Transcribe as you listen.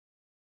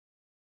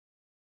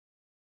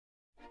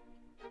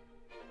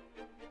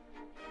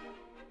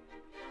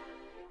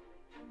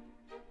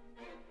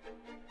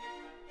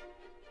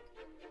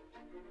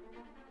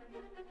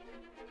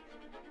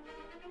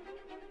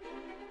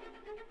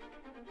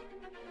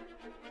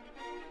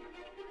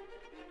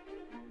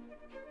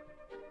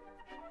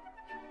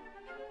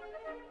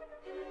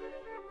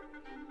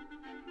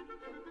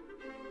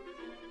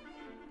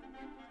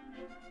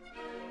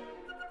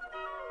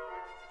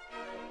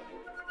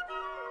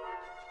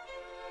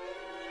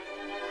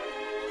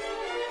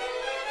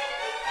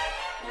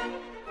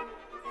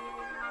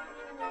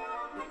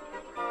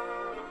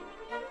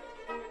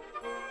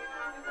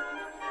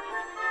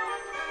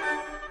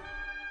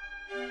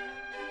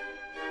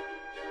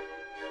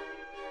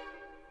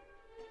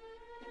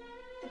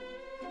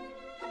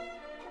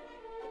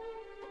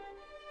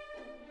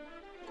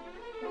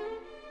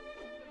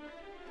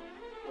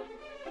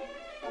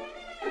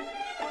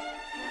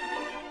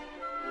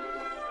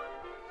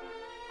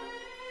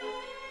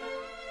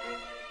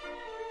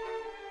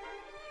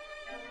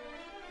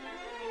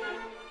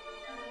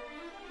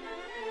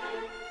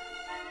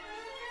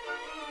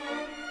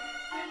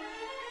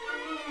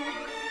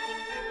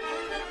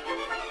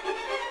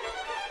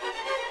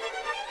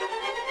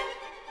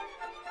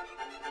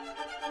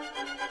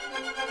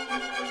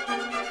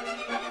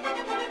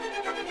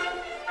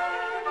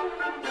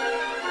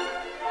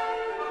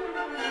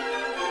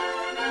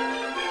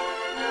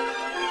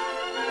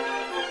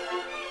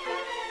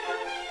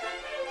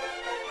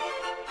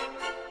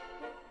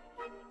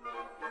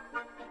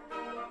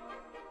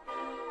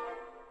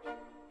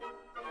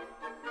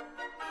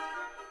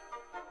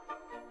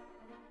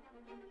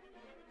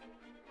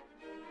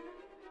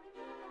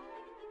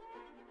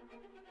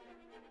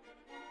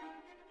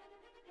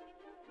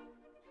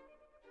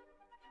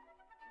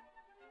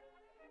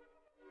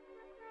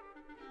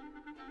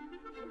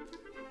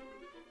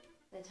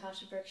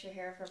Natasha Berkshire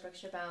here for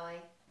Berkshire Ballet.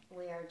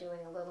 We are doing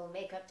a little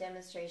makeup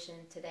demonstration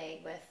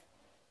today with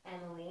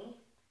Emily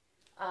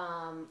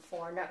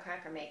for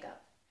Nutcracker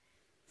makeup.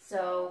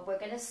 So we're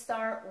going to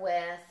start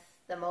with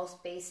the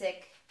most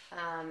basic,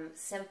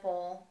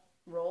 simple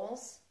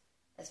rolls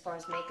as far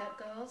as makeup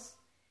goes.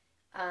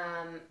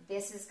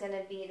 This is going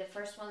to be, the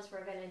first ones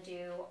we're going to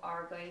do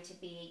are going to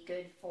be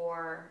good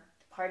for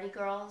party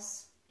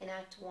girls in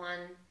Act 1,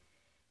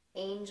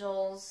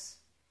 angels,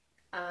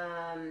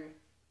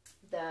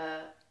 the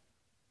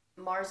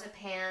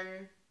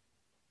marzipan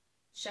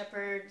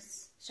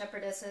shepherdesses,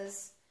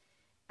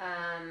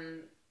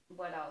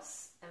 what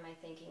else am I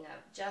thinking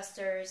of?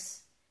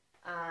 Jesters,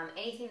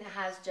 anything that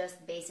has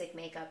just basic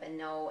makeup and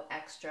no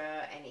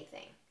extra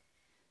anything.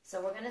 So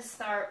we're going to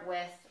start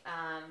with,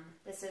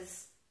 this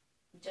is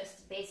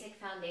just basic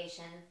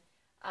foundation.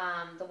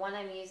 The one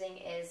I'm using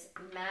is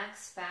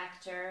Max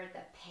Factor,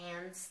 the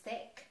Pan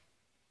Stick,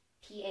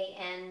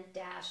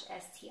 Pan-STIK.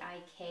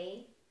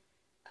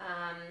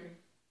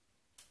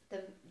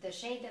 The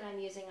shade that I'm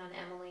using on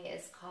Emily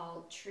is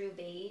called True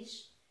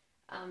Beige,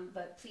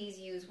 but please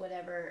use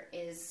whatever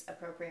is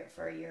appropriate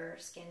for your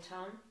skin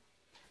tone.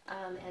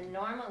 And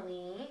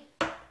normally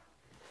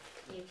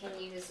you can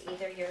use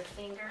either your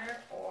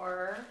finger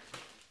or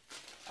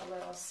a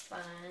little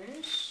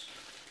sponge.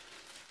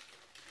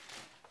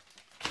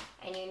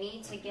 And you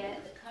need to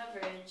get the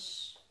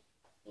coverage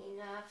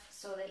enough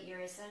so that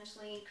you're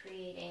essentially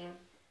creating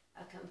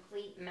a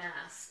complete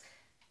mask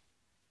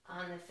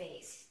on the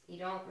face. You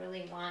don't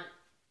really want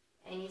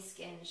any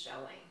skin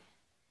showing.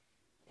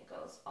 It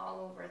goes all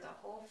over the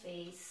whole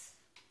face,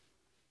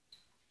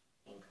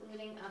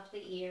 including up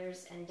the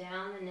ears and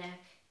down the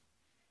neck,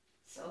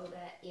 so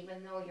that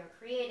even though you're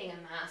creating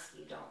a mask,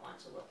 you don't want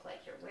to look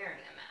like you're wearing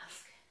a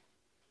mask.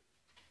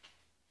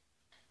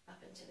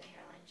 Up into the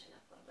hairline, chin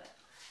up a little bit.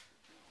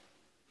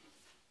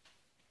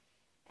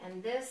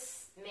 And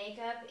this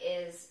makeup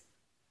is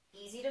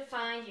easy to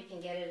find. You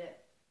can get it at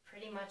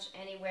pretty much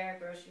anywhere,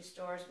 grocery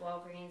stores,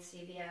 Walgreens,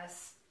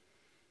 CVS.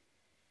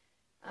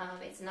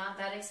 It's not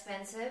that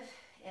expensive.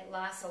 It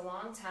lasts a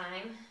long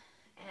time,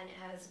 and it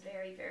has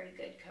very, very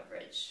good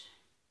coverage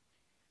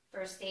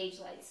for stage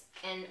lights.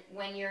 And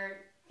when you're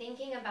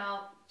thinking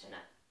about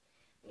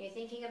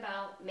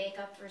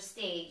makeup for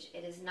stage,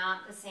 it is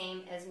not the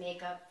same as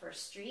makeup for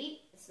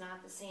street. It's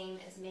not the same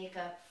as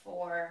makeup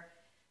for,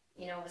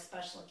 you know, a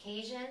special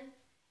occasion.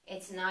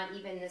 It's not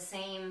even the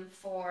same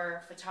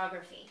for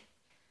photography.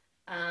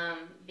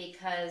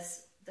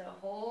 Because the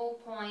whole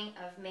point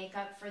of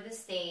makeup for the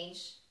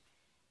stage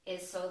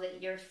is so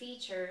that your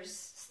features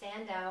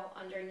stand out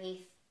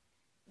underneath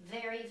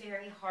very,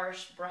 very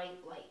harsh,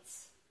 bright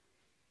lights.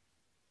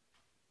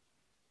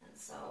 And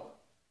so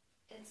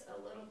it's a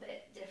little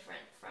bit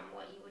different from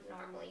what you would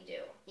normally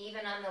do.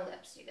 Even on the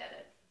lips, you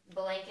gotta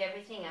blank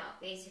everything out.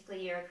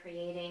 Basically, you're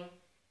creating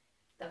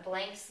the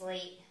blank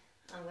slate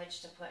on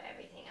which to put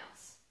everything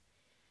else.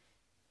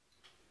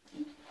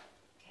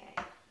 Okay,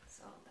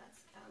 so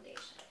that's the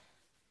foundation.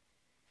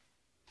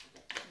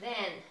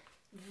 Then,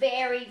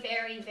 very,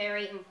 very,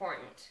 very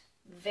important,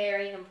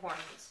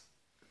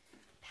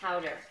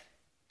 powder.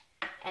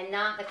 And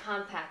not the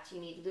compact. You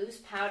need loose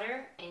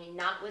powder, and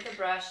not with a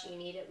brush. You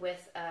need it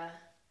with a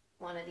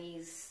one of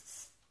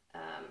these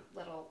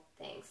little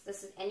things.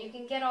 This is, and you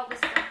can get all this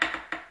stuff.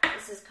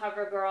 This is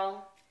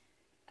CoverGirl.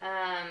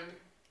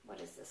 What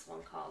is this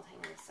one called? Hang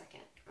on a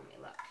second. Let me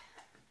look.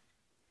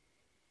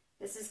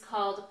 This is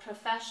called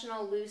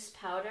Professional Loose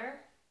Powder.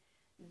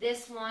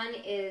 This one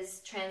is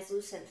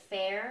Translucent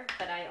Fair,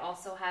 but I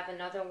also have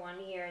another one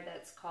here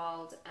that's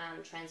called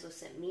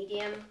Translucent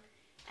Medium.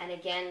 And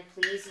again,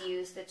 please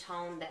use the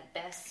tone that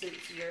best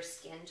suits your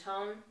skin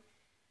tone.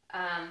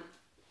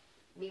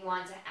 We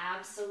want to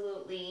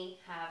absolutely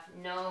have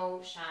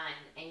no shine,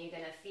 and you're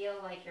going to feel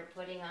like you're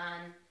putting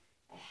on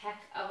a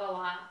heck of a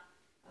lot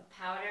of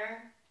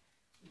powder,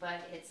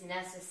 but it's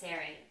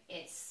necessary.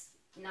 It's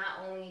not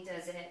only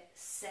does it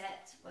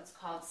set what's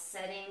called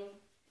setting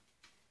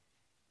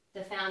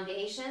the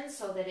foundation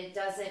so that it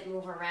doesn't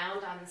move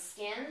around on the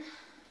skin,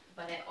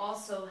 but it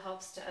also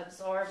helps to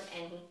absorb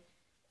any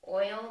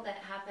oil that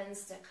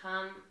happens to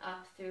come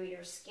up through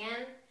your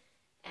skin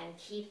and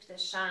keep the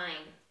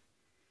shine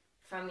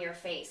from your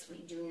face. We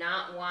do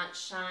not want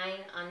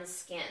shine on the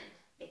skin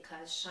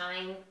because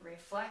shine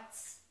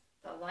reflects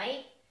the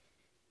light,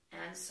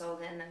 and so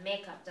then the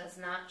makeup does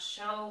not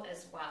show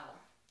as well,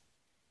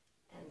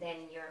 and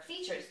then your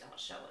features don't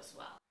show as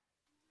well.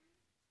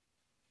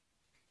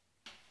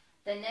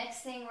 The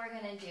next thing we're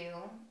going to do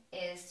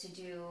is to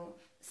do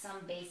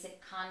some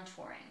basic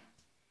contouring.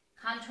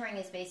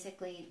 Contouring is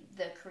basically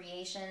the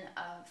creation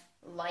of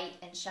light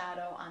and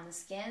shadow on the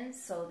skin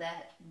so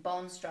that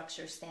bone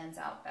structure stands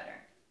out better.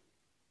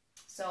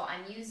 So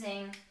I'm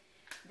using,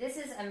 this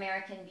is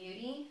American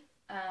Beauty.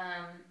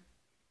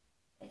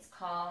 It's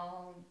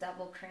called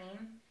Double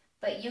Cream,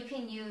 but you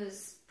can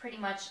use pretty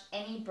much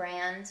any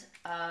brand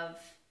of,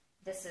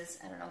 this is,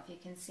 I don't know if you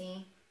can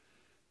see,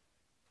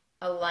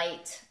 a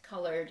light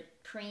colored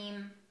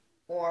cream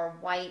or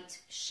white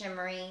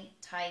shimmery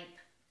type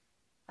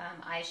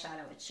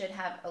eyeshadow. It should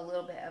have a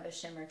little bit of a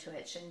shimmer to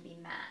it. It shouldn't be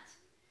matte.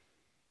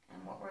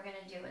 And what we're going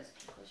to do is,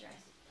 close your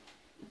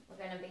eyes, we're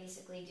going to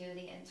basically do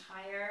the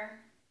entire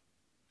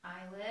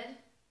eyelid.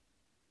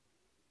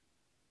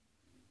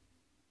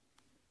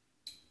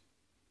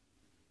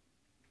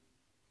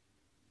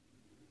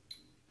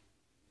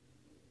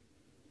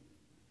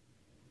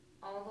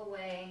 All the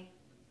way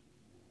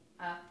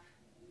up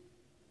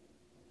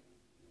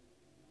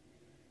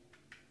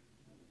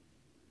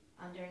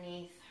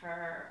underneath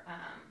her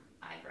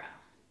eyebrow.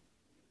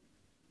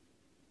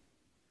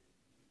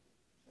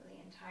 So the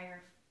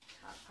entire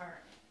top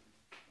part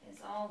is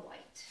all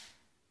white.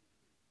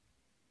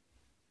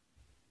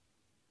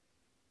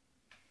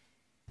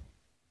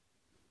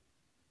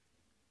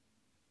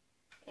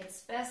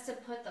 It's best to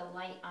put the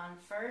light on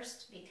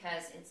first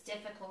because it's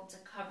difficult to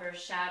cover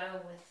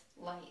shadow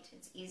with light.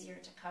 It's easier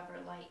to cover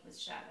light with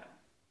shadow.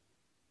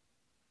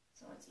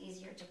 So it's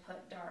easier to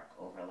put dark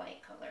over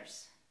light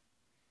colors.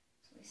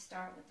 So we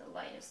start with the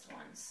lightest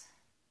ones.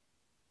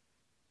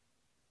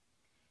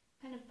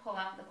 Kind of pull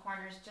out the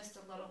corners just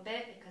a little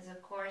bit because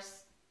of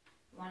course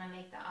you want to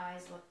make the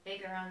eyes look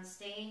bigger on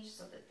stage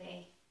so that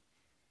they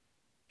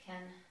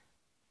can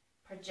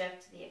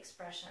project the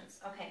expressions.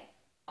 Okay,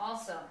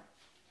 also,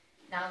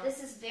 now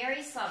this is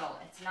very subtle,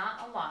 it's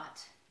not a lot,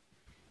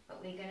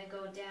 but we're going to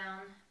go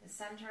down the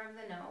center of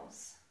the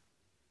nose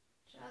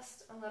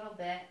just a little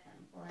bit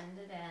and blend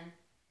it in.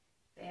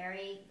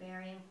 Very,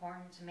 very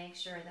important to make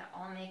sure that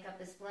all makeup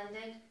is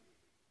blended.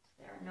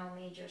 There are no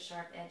major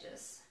sharp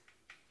edges.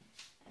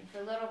 And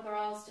for little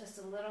girls, just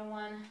a little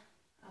one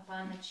up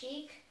on the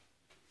cheek.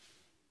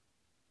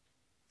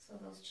 So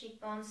those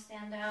cheekbones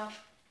stand out.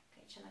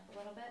 Okay, chin up a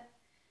little bit.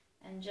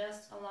 And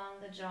just along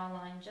the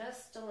jawline,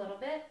 just a little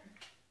bit.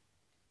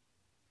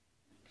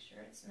 Make sure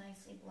it's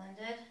nicely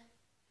blended.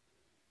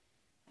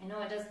 I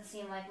know it doesn't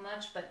seem like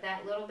much, but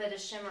that little bit of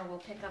shimmer will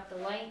pick up the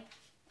light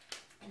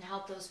and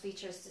help those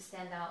features to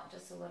stand out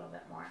just a little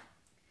bit more.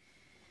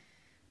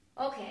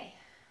 Okay,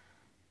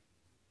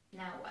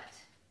 now what?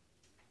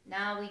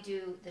 Now we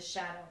do the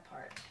shadow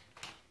part.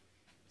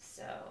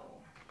 So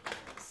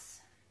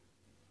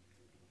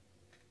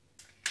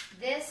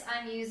this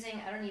I'm using,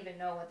 I don't even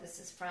know what this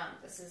is from.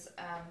 This is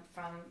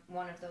from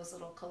one of those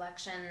little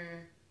collection,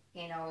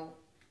 you know,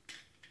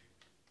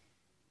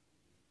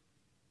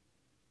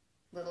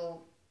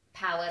 little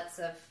palettes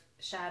of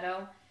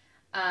shadow.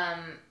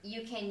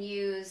 You can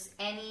use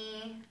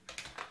any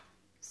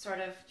sort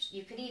of,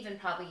 you could even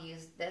probably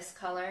use this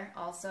color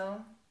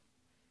also,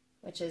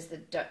 which is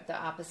the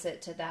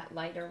opposite to that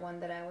lighter one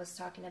that I was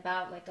talking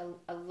about, like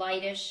a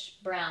lightish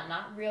brown,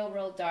 not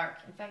real dark.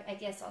 In fact, I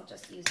guess I'll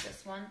just use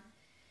this one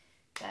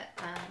that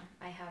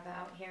I have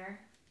out here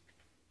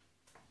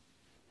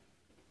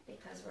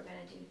because we're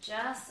going to do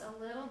just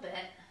a little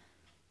bit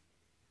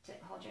to,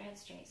 hold your head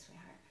straight,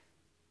 sweetheart,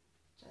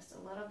 just a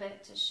little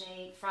bit to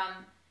shade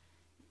from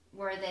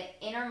where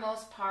the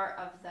innermost part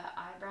of the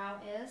eyebrow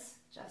is,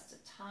 just a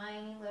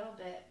tiny little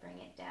bit, bring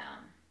it down.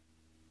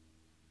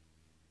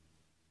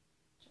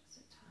 Just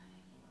a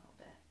tiny little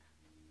bit.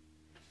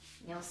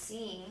 You'll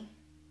see,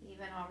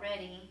 even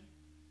already,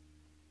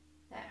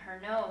 that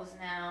her nose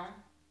now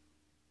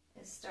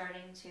is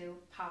starting to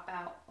pop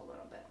out a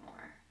little bit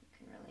more. You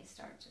can really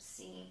start to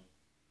see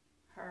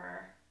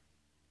her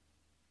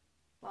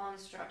bone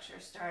structure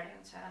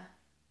starting to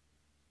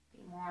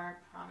be more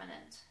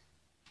prominent.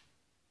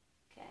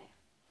 Okay,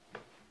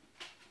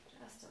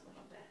 just a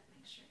little bit,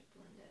 make sure you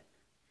blend it.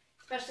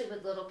 Especially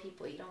with little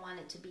people, you don't want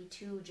it to be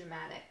too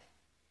dramatic.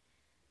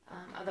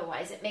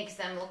 Otherwise, it makes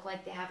them look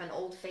like they have an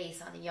old face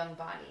on a young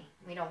body.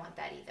 We don't want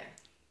that either.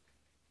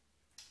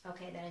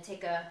 Okay, then I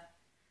take a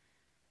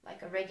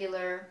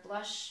regular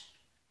blush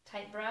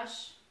type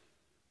brush,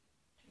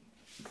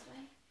 this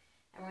way,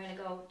 and we're going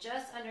to go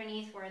just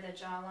underneath where the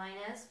jawline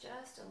is,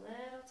 just a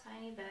little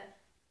tiny bit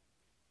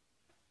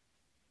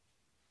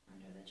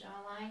under the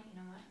jawline. You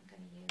know what? I'm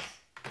going to use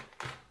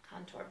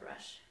contour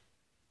brush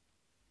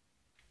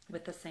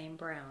with the same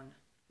brown.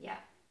 Yeah.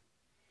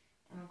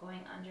 And we're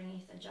going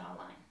underneath the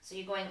jawline. So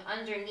you're going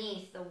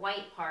underneath the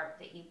white part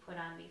that you put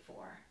on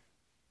before.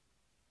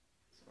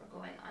 So we're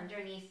going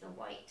underneath the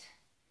white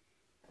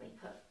that we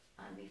put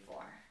on before.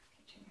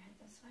 Okay, turn your head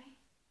this way.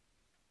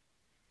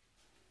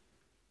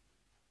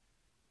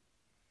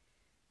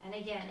 And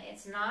again,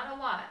 it's not a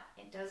lot.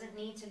 It doesn't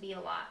need to be a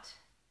lot.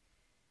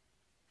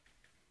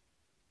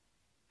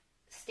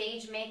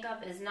 Stage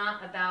makeup is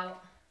not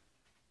about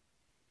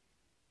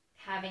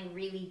having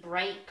really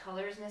bright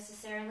colors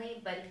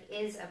necessarily, but it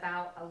is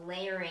about a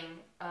layering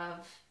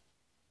of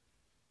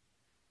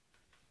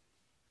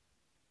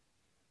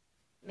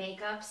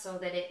makeup so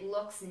that it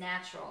looks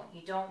natural.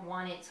 You don't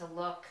want it to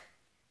look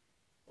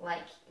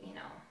like, you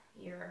know,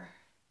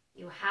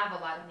 you have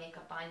a lot of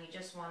makeup on. You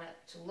just want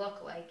it to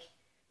look like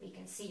we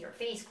can see your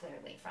face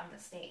clearly from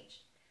the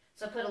stage.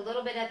 So put a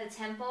little bit at the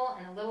temple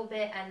and a little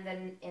bit, and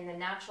then in the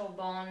natural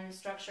bone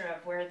structure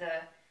of where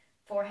the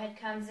forehead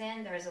comes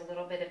in, there's a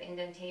little bit of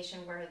indentation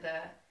where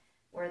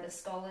the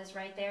skull is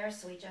right there.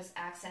 So we just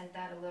accent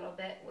that a little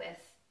bit with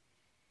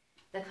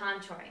the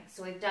contouring.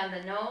 So we've done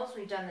the nose,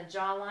 we've done the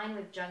jawline,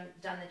 we've done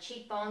the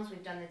cheekbones,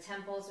 we've done the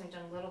temples, we've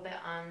done a little bit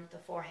on the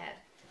forehead.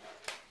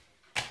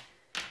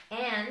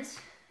 And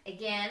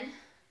again,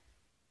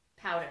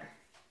 powder.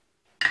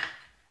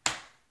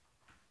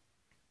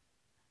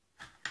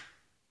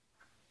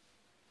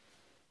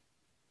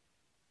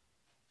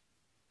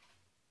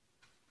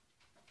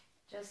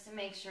 Just to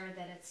make sure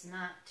that it's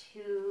not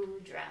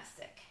too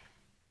drastic.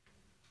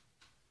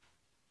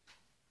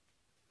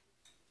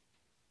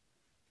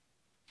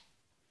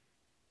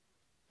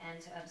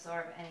 And to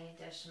absorb any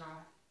additional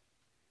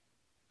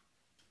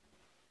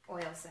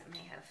oils that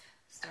may have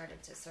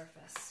started to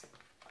surface.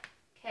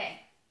 Okay,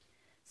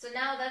 so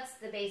now that's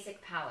the basic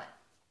palette.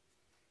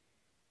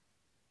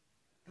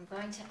 I'm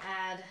going to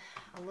add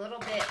a little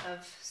bit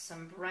of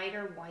some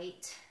brighter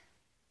white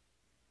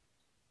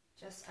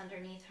just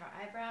underneath her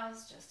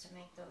eyebrows, just to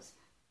make those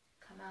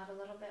come out a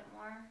little bit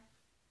more.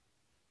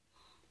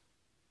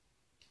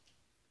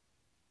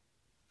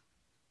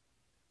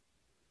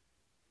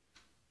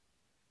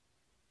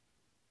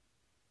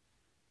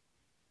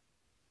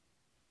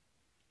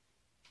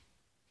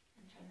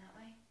 And turn that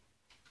way.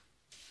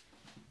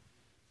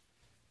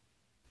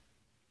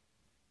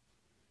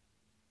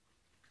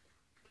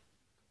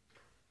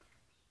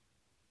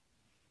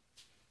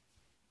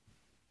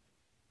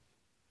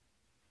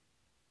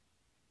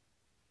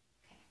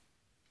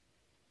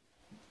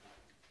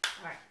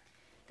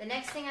 The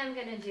next thing I'm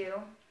going to do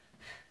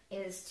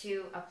is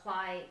to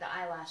apply the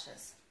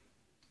eyelashes.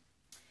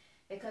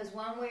 Because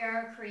when we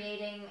are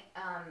creating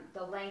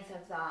the length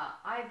of the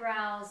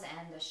eyebrows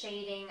and the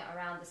shading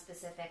around the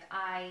specific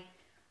eye,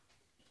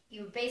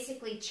 you're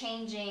basically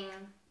changing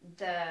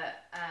the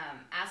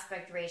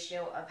aspect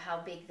ratio of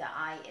how big the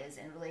eye is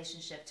in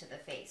relationship to the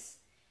face.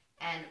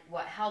 And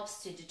what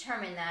helps to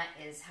determine that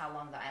is how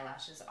long the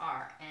eyelashes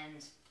are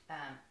and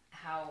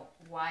how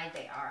wide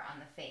they are on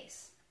the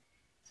face.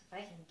 If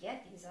I can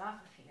get these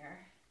off of here,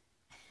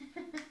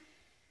 that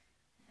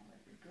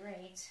would be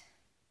great.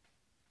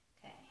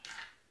 Okay.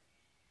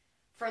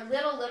 For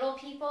little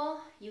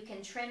people, you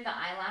can trim the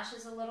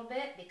eyelashes a little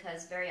bit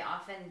because very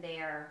often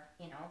they're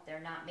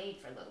not made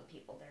for little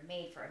people. They're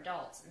made for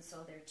adults, and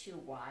so they're too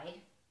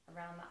wide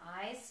around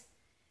the eyes.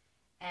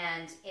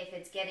 And if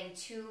it's getting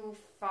too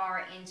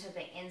far into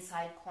the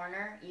inside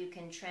corner, you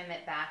can trim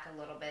it back a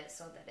little bit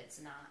so that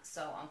it's not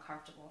so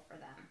uncomfortable for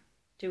them.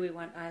 Do we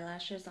want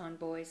eyelashes on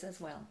boys as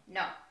well?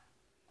 No,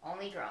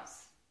 only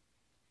girls.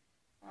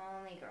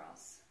 Only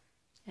girls.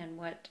 And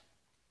what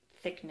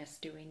thickness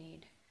do we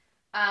need?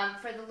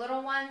 For the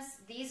little ones,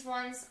 these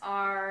ones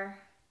are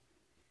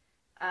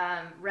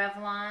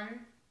Revlon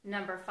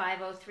number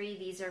 503.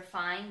 These are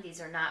fine. These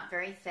are not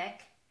very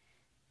thick,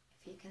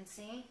 if you can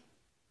see.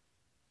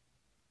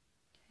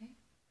 Okay.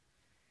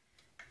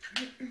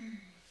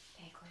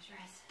 Okay, close your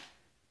eyes.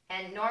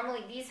 And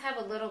normally these have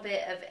a little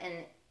bit of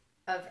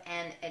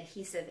an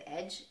adhesive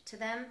edge to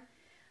them.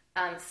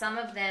 Some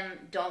of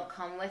them don't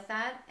come with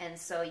that, and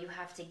so you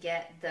have to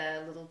get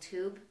the little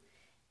tube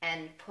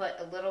and put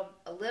a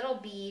little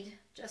bead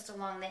just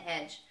along the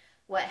edge.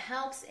 What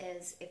helps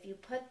is if you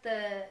put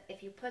the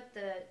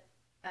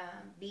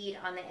bead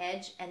on the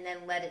edge and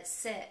then let it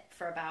sit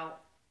for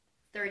about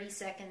 30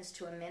 seconds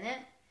to a minute,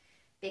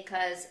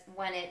 because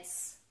when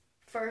it's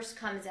first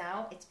comes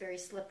out, it's very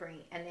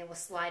slippery and they will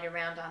slide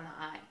around on the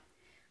eye.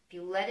 If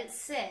you let it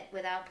sit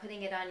without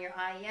putting it on your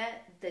eye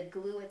yet, the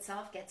glue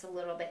itself gets a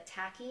little bit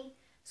tacky.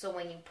 So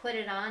when you put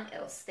it on,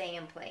 it'll stay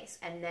in place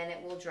and then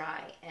it will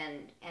dry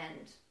and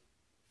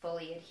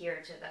fully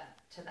adhere to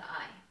the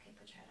eye. Okay,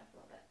 put your head up a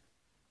little bit.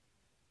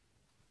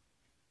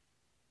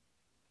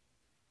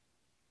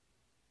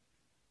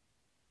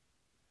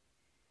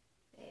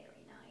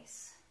 Very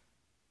nice.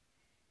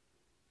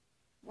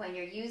 When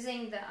you're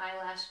using the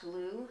eyelash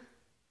glue,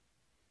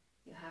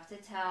 you have to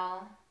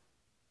tell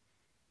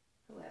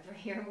whoever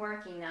you're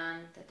working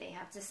on that they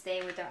have to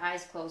stay with their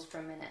eyes closed for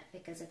a minute,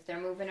 because if they're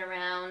moving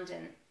around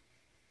and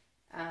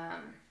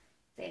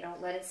they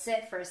don't let it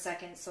sit for a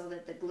second so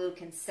that the glue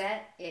can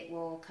set, it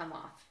will come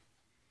off.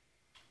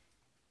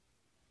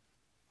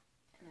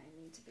 And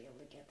I need to be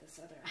able to get this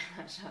other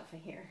eyelash off of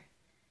here.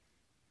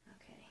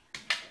 Okay,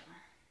 there we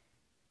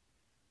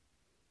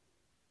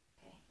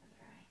go. Okay,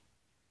 other eye.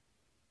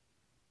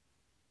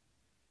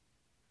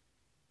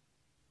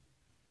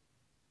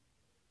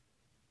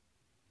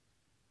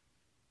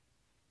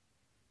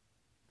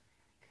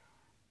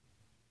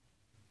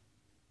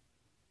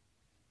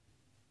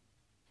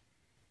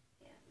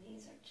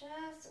 These are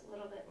just a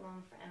little bit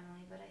long for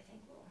Emily, but I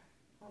think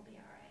we'll be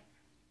all right.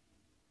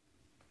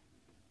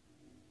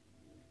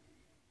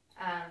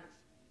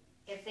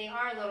 If they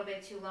are a little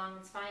bit too long,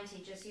 it's fine to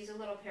just use a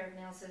little pair of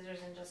nail scissors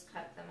and just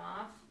cut them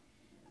off.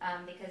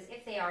 Because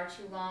if they are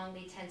too long,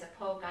 they tend to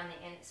poke on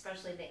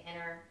especially the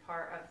inner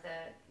part of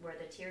where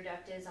the tear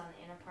duct is on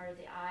the inner part of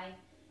the eye,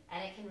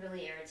 and it can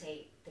really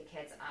irritate the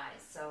kid's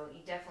eyes. So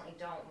you definitely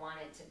don't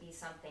want it to be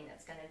something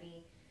that's going to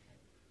be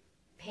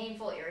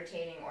painful,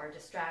 irritating, or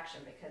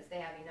distraction, because they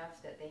have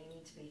enough that they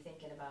need to be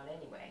thinking about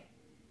anyway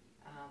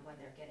when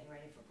they're getting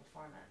ready for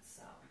performance.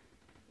 So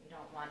you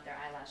don't want their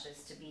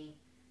eyelashes to be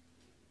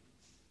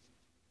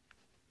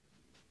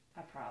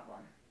a problem.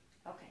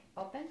 Okay,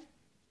 open.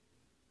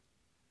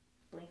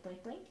 Blink,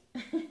 blink, blink.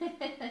 Yeah,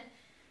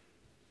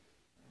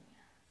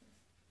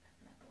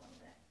 up a little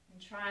bit. And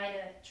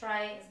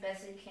try as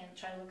best as you can.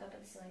 Try to look up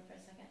at the ceiling for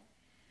a second.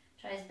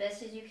 Try as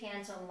best as you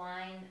can to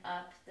line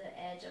up the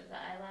edge of the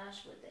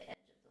eyelash with the edge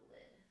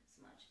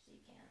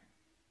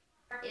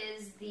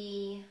is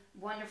the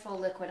wonderful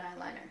liquid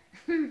eyeliner.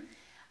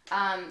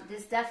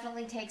 This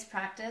definitely takes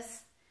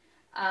practice.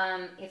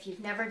 If you've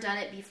never done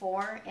it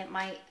before, it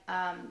might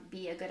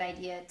be a good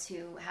idea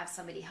to have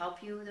somebody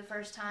help you the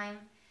first time.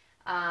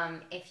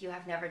 If you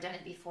have never done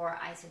it before,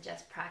 I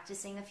suggest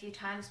practicing a few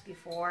times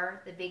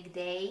before the big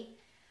day.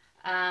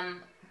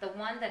 The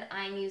one that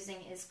I'm using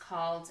is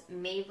called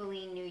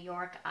Maybelline New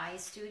York Eye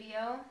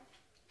Studio.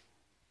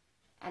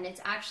 And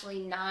it's actually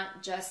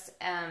not just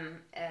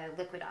a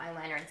liquid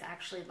eyeliner. It's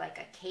actually like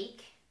a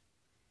cake.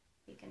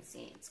 You can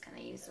see it's kind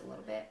of used a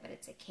little bit, but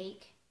it's a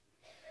cake.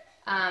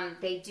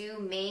 They do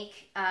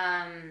make,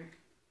 I'm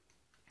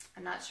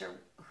not sure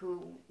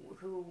who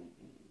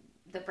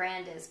the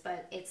brand is,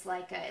 but it's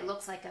like it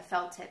looks like a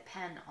felt tip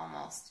pen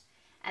almost.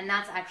 And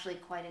that's actually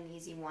quite an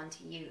easy one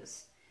to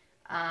use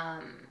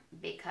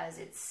because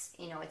it's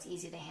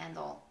easy to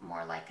handle,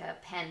 more like a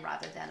pen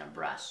rather than a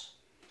brush.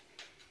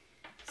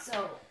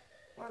 So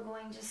we're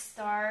going to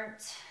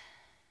start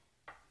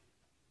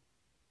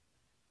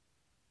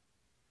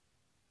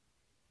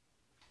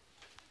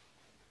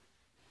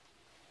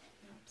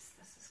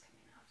this is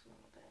coming off a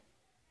little bit.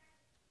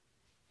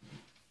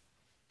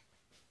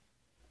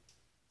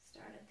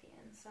 Start at the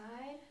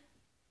inside.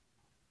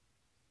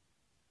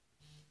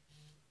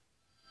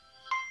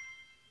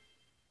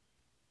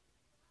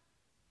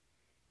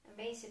 And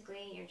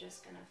basically you're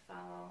just going to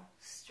follow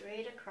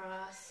straight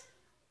across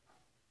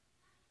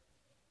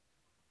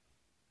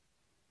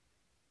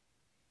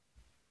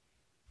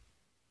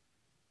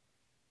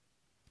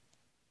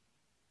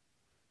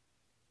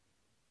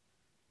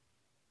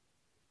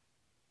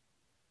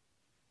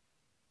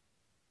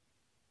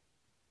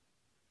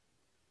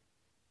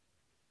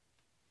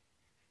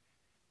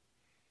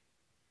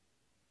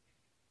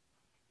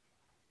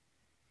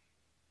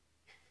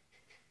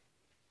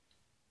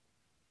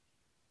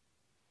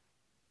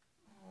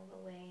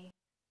the way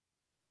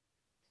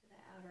to the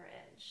outer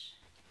edge.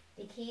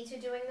 The key to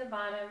doing the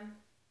bottom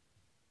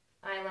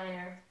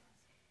eyeliner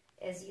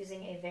is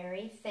using a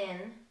very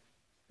thin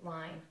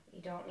line.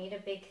 You don't need a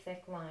big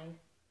thick line.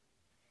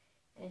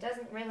 And it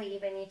doesn't really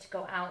even need to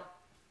go out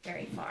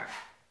very far.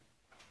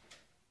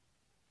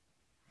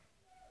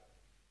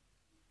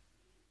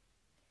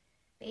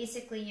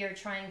 Basically, you're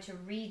trying to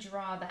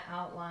redraw the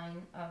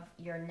outline of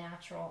your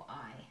natural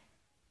eye,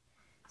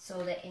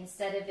 so that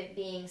instead of it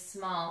being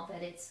small,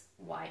 that it's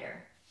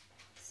wider.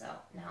 So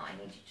now I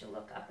need you to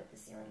look up at the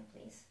ceiling,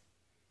 please.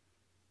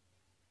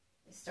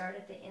 We start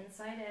at the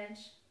inside edge.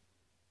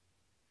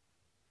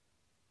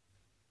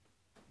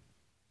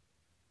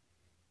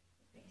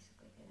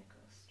 Basically going to go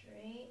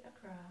straight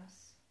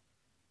across.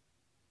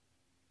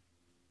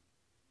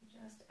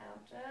 Just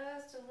out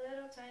just a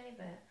little tiny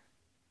bit.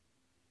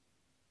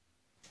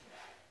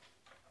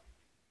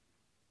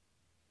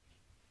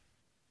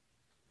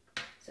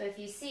 So So if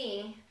you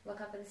see,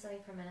 look up at the ceiling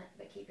for a minute,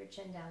 but keep your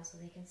chin down so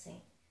they can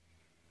see.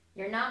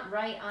 You're not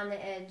right on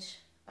the edge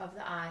of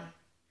the eye.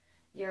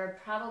 You're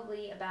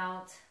probably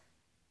about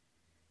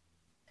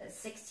a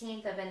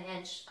 1/16 of an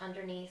inch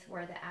underneath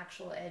where the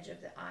actual edge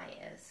of the eye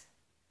is.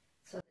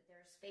 So that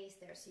there's space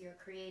there, so you're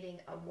creating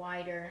a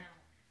wider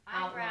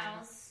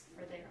eyebrows.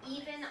 For their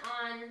Even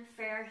on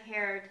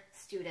fair-haired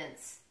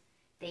students,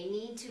 they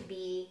need to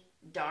be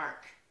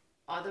dark.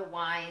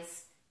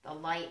 Otherwise, the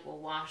light will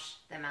wash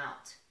them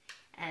out.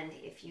 And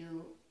if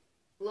you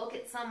look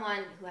at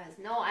someone who has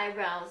no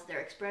eyebrows,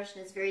 their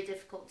expression is very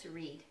difficult to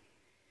read.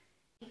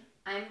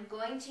 I'm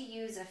going to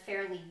use a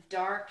fairly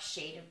dark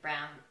shade of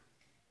brown.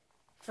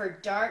 For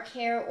dark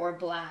hair or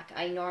black,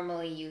 I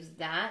normally use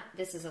that.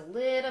 This is a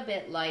little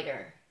bit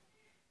lighter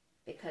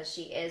because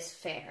she is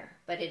fair,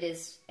 but it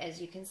is, as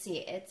you can see,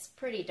 it's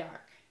pretty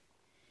dark.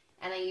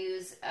 And I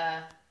use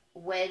a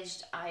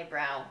wedged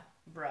eyebrow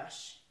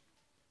brush.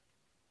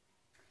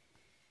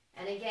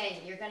 And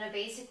again, you're going to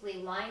basically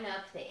line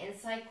up the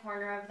inside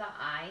corner of the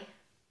eye,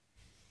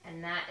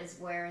 and that is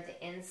where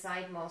the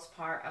inside-most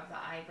part of the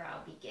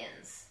eyebrow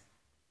begins.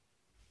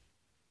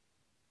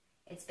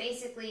 It's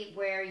basically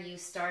where you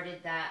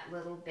started that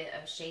little bit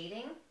of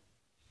shading.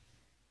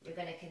 You're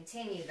going to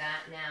continue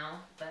that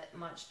now, but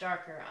much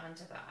darker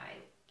onto the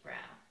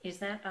eyebrow. Is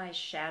that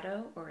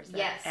eyeshadow or is that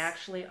Yes.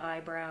 actually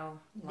eyebrow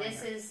liner?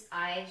 This is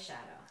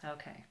eyeshadow.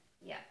 Okay.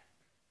 Yeah.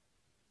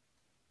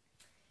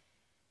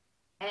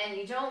 And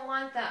you don't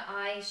want the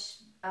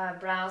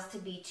eyebrows to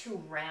be too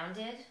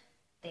rounded.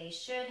 They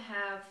should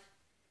have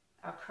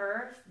a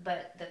curve,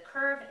 but the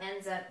curve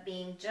ends up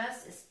being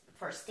just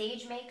for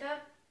stage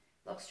makeup.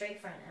 Look straight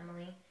front,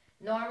 Emily.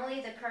 Normally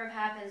the curve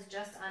happens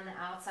just on the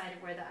outside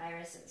of where the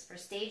iris is. For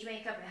stage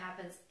makeup, it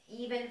happens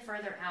even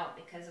further out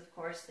because, of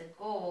course, the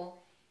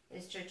goal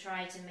is to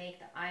try to make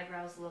the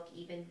eyebrows look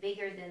even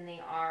bigger than they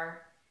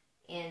are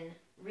in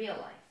real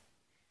life.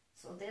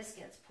 So this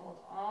gets pulled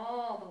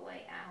all the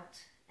way out,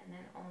 and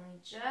then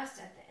only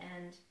just at the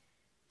end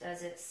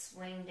does it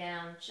swing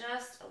down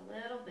just a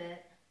little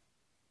bit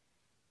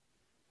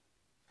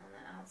on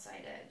the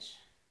outside edge.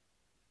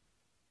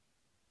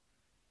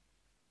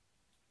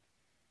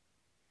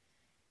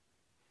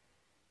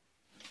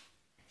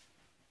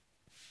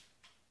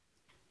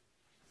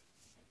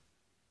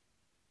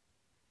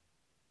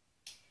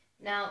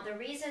 Now, the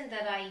reason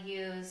that I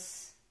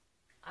use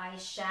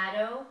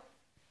eyeshadow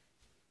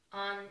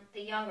on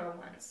the younger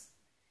ones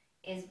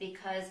is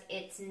because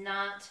it's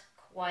not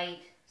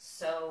quite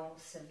so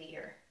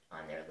severe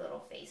on their little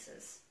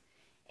faces.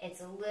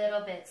 It's a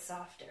little bit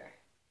softer.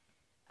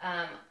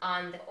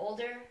 On the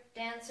older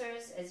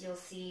dancers, as you'll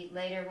see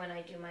later when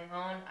I do my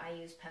own, I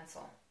use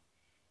pencil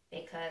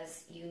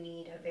because you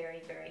need a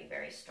very, very,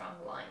 very strong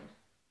line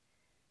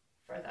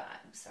for the,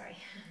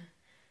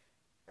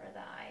 for the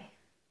eye.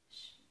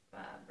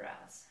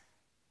 Brows.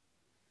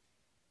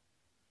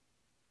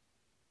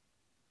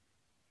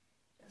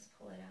 Just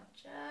pull it out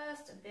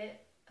just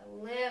a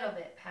little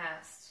bit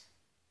past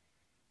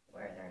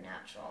where their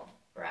natural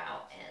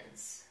brow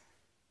ends.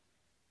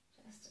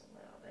 Just a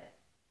little bit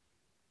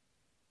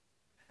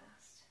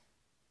past.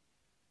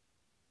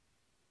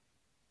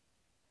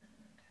 Kind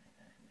of got it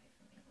away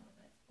from me a little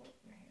bit. Oh,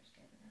 your hair's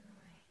getting in the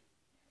way.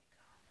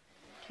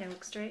 There we go. Okay,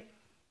 look straight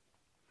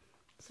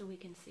so we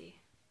can see.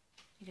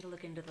 You gotta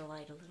look into the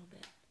light a little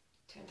bit.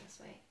 Turn this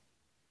way.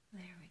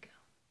 There we go.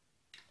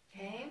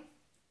 Okay.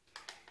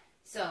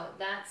 So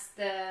that's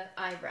the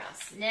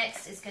eyebrows.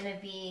 Next is going to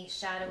be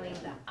shadowing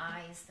the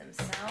eyes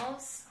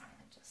themselves.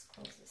 I'll just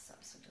close this up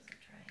so it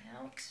doesn't dry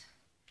out.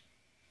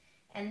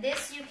 And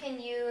this you can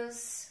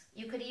use,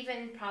 you could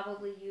even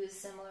probably use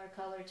similar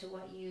color to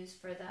what you use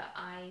for the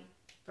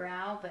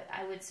eyebrow, but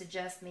I would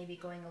suggest maybe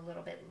going a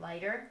little bit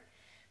lighter.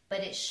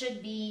 But it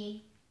should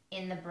be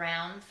in the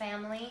brown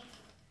family.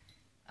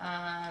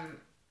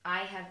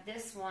 I have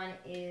this one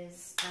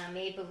is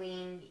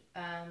Maybelline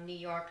New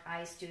York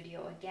Eye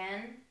Studio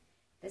again.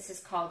 This is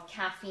called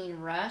Caffeine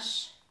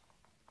Rush.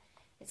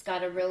 It's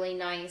got a really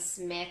nice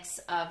mix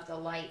of the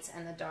lights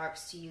and the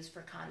darks to use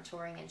for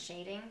contouring and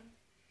shading.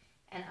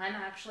 And I'm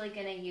actually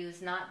going to use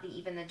not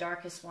even the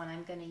darkest one.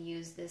 I'm going to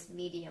use this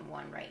medium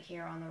one right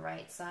here on the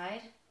right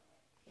side.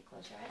 Okay,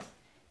 close your eyes.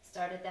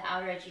 Start at the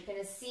outer edge. You're going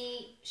to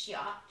see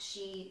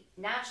she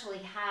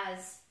naturally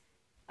has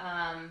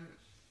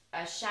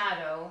a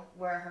shadow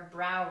where her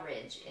brow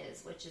ridge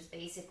is, which is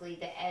basically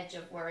the edge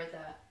of where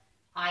the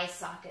eye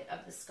socket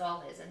of the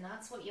skull is. And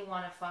that's what you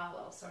want to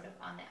follow, sort of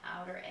on the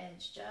outer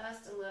edge,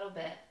 just a little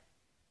bit.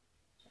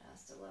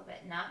 Just a little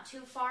bit. Not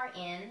too far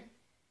in.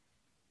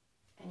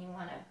 And you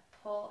want to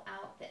pull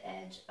out the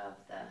edge of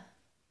the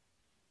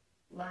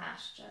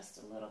lash just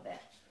a little bit.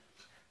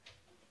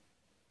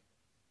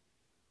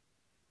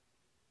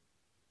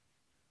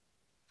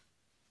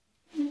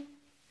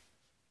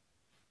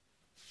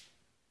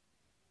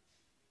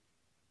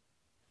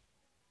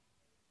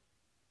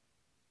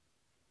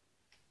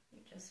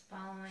 Just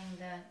following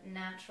the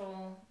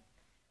natural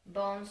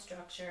bone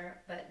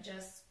structure, but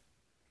just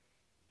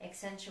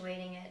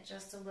accentuating it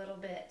just a little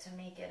bit to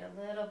make it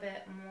a little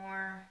bit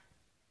more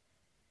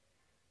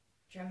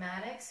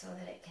dramatic so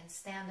that it can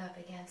stand up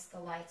against the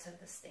lights of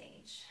the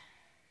stage.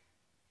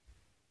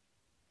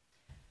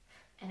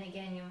 And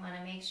again, you want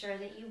to make sure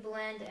that you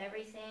blend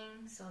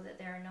everything so that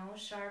there are no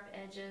sharp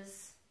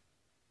edges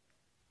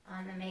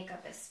on the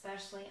makeup,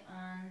 especially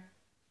on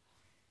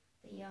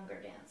the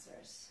younger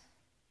dancers.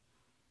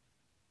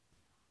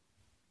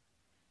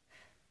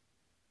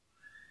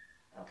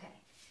 Okay,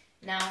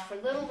 now for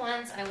little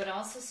ones, I would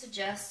also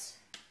suggest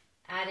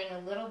adding a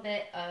little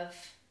bit of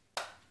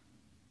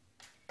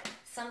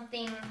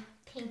something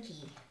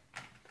pinky.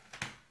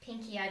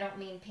 Pinky, I don't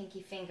mean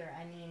pinky finger,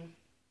 I mean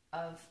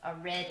of a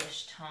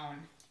reddish tone,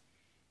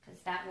 because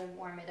that will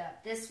warm it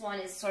up. This one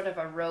is sort of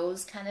a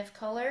rose kind of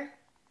color.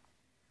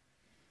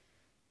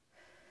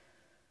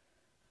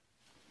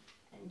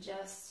 And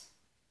just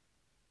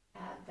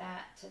add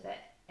that to the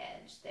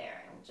edge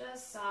there, and we'll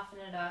just soften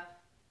it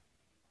up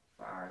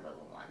for our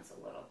little ones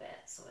a little bit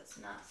so it's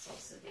not so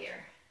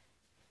severe.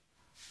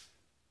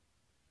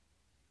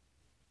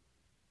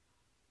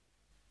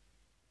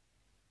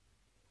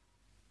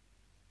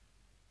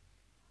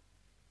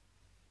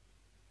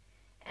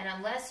 And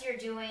unless you're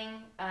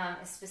doing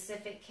a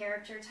specific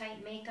character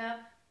type makeup,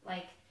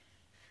 like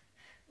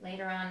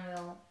later on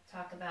we'll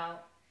talk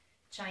about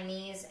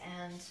Chinese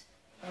and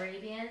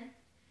Arabian,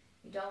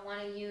 you don't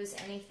want to use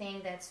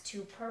anything that's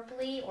too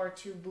purpley or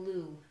too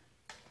blue.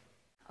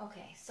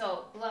 Okay,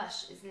 so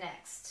blush is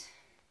next.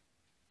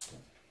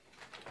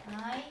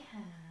 I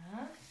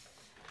have,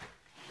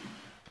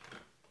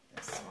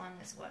 this one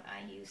is what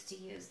I used to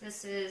use.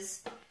 This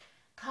is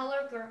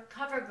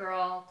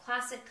CoverGirl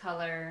Classic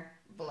Color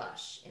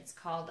Blush. It's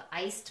called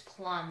Iced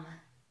Plum,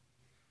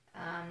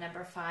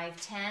 number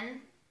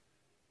 510.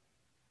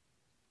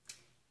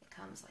 It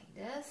comes like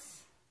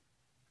this.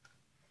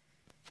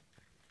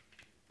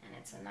 And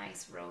it's a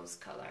nice rose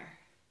color.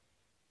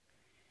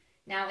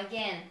 Now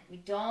again, we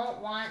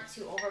don't want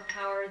to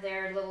overpower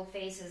their little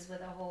faces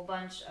with a whole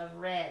bunch of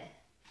red.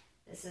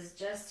 This is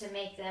just to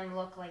make them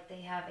look like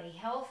they have a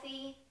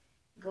healthy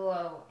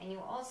glow. And you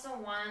also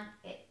want,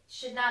 it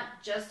should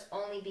not just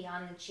only be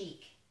on the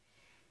cheek.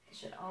 It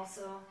should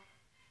also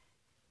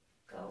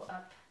go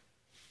up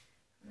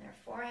on their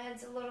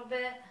foreheads a little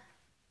bit,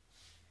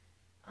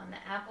 on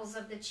the apples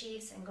of the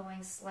cheeks, and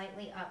going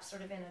slightly up,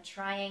 sort of in a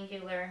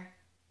triangular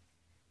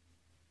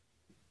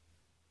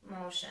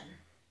motion.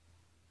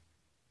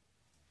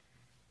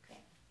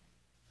 Okay.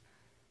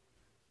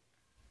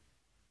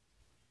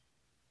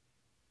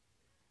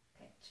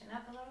 Okay, chin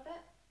up a little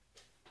bit.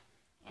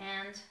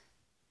 And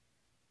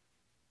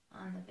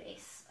on the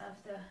base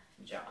of the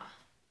jaw.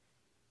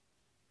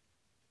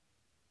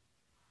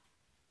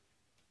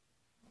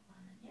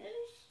 On the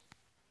nose.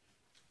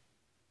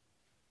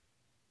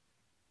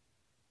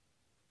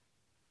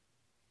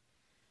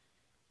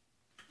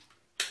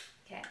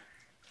 Okay,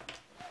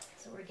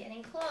 so we're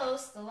getting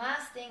close. The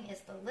last thing is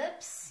the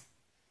lips.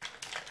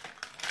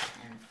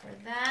 And for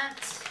that,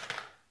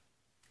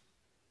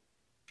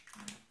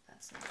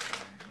 that's not the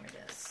one, here it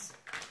is.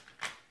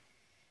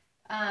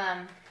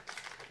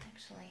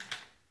 Actually,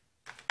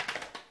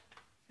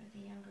 for the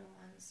younger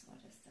ones, what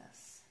is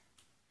this?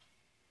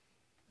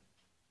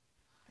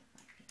 It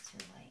might be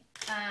too light.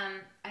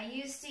 I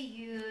used to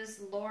use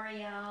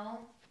L'Oreal,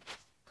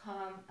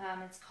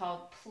 it's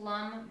called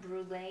Plum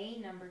Brulee,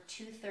 number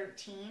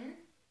 213.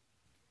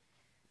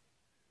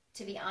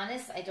 To be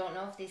honest, I don't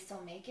know if they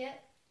still make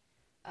it,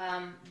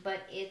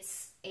 but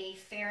it's a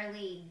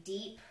fairly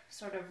deep,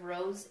 sort of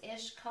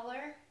rose-ish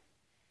color.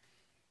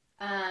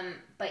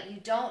 But you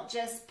don't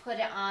just put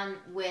it on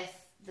with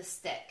the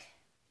stick.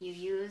 You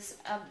use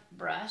a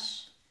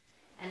brush,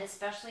 and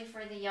especially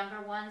for the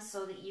younger ones,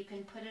 so that you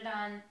can put it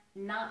on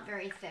not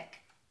very thick,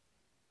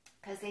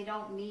 because they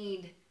don't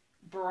need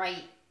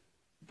bright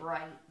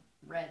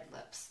red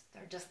lips.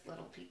 They're just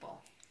little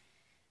people.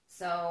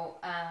 So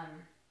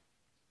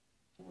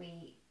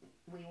we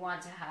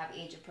want to have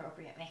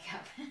age-appropriate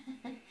makeup.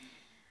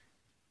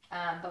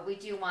 But we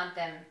do want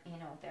them, you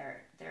know,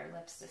 their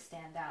lips to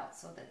stand out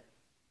so that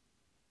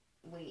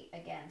we,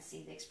 again,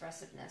 see the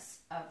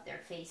expressiveness of their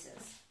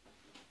faces.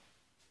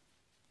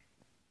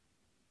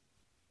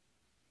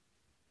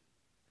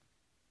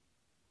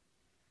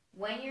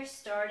 When you're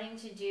starting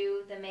to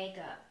do the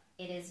makeup,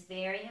 it is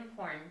very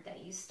important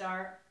that you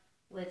start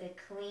with a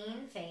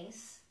clean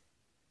face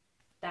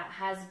that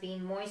has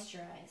been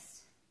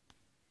moisturized.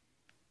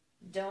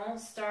 Don't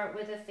start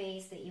with a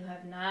face that you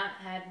have not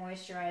had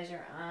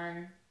moisturizer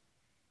on.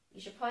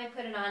 You should probably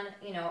put it on,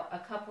 you know, a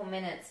couple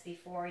minutes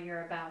before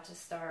you're about to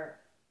start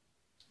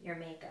your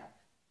makeup,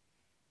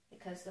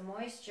 because the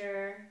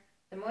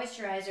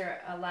moisturizer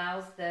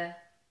allows the,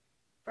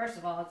 first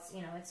of all, it's,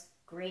 you know, it's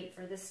great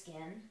for the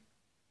skin.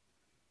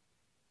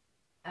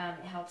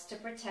 It helps to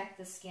protect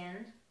the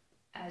skin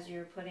as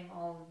you're putting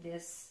all of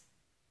this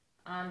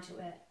onto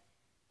it,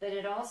 but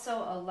it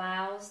also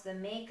allows the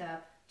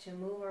makeup to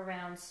move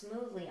around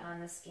smoothly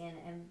on the skin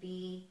and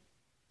be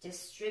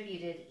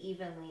distributed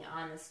evenly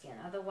on the skin.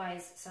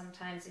 Otherwise,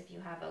 sometimes if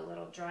you have a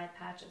little dry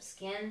patch of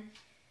skin,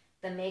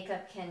 the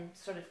makeup can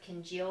sort of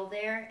congeal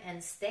there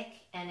and stick,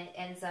 and it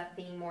ends up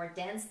being more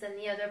dense than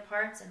the other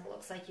parts, and it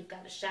looks like you've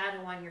got a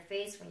shadow on your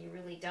face when you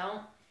really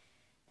don't.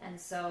 And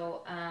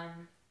so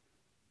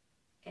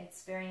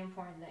it's very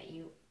important that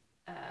you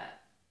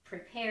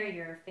prepare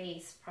your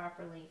face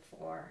properly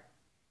for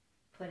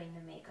putting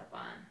the makeup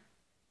on.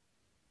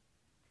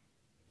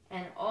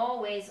 And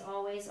always,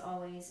 always,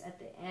 always at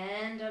the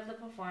end of the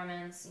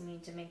performance, you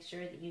need to make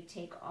sure that you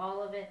take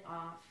all of it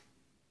off,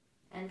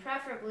 and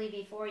preferably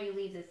before you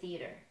leave the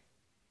theater.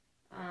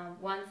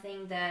 One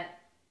thing that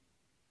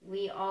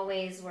we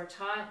always were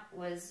taught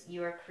was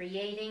you're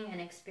creating an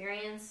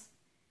experience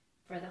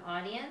for the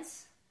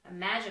audience, a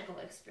magical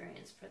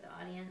experience for the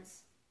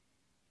audience.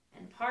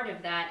 And part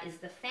of that is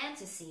the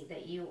fantasy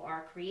that you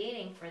are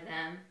creating for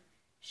them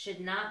should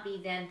not be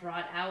then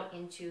brought out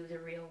into the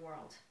real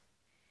world.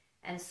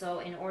 And so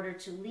in order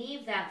to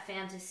leave that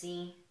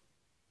fantasy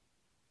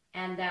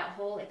and that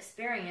whole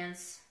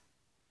experience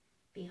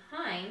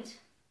behind,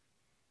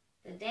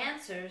 the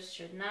dancers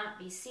should not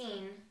be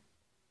seen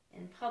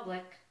in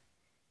public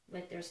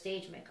with their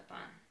stage makeup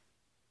on.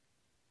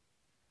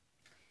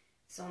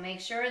 So make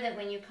sure that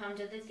when you come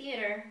to the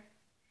theater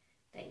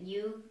that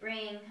you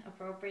bring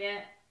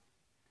appropriate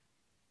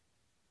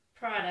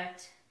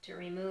product to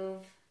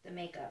remove the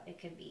makeup. It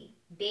could be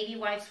baby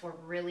wipes work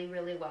really,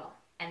 really well,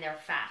 and they're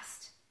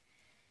fast.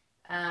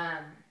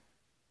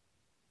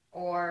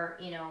 Or,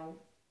 you know,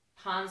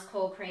 Pond's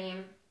cold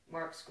cream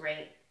works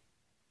great.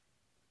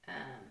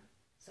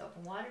 Soap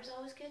and water is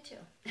always good too.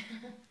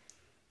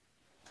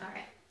 All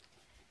right.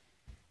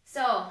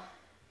 So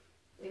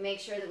we make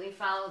sure that we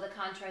follow the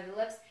contour of the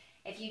lips.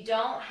 If you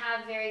don't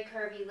have very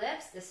curvy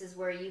lips, this is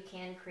where you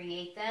can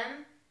create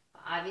them.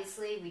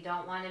 Obviously, we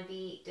don't want to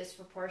be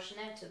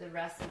disproportionate to the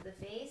rest of the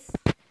face.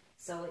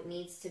 So it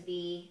needs to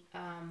be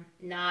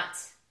not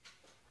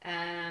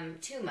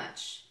too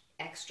much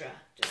extra,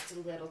 just a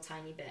little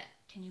tiny bit.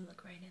 Can you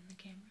look right in the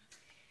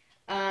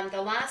camera?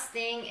 The last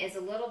thing is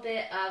a little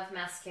bit of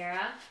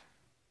mascara,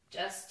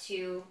 just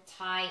to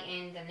tie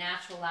in the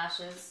natural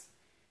lashes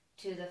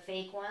to the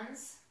fake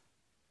ones.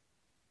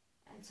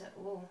 And so,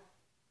 ooh,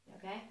 you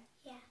okay?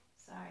 Yeah.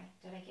 Sorry,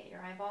 did I get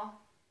your eyeball?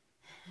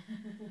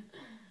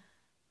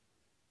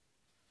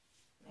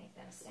 Make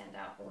them stand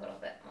out a little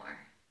bit more.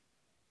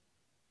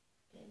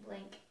 They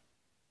blink.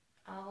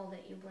 I'll hold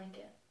it, you blink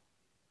it.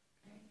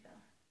 There you go.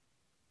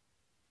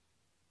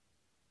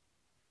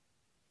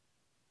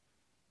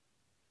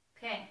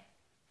 Okay.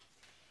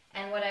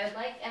 And what I would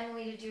like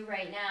Emily to do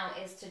right now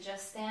is to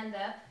just stand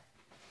up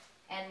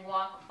and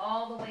walk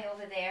all the way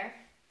over there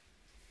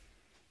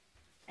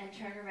and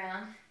turn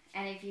around.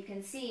 And if you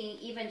can see,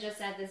 even just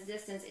at this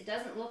distance, it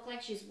doesn't look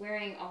like she's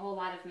wearing a whole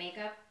lot of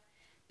makeup,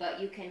 but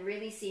you can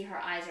really see her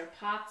eyes are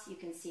popped. You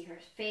can see her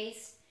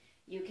face.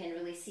 You can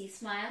really see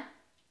smile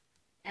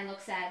and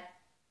look sad.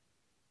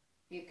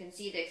 You can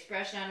see the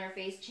expression on her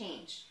face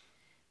change.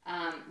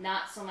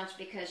 Not so much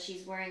because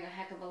she's wearing a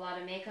heck of a lot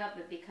of makeup,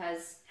 but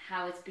because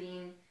how it's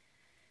being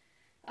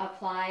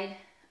applied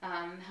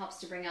helps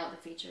to bring out the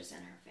features in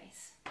her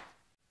face.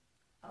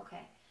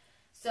 Okay,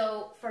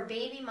 so for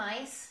baby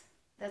mice,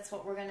 that's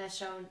what we're going to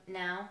show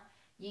now.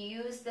 You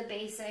use the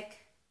basic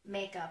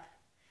makeup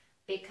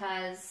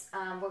because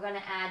we're going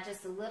to add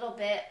just a little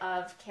bit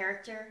of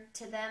character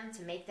to them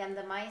to make them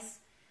the mice.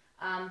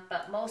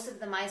 But most of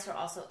the mice are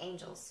also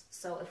angels.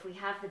 So if we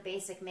have the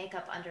basic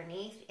makeup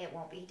underneath, it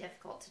won't be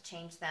difficult to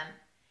change them.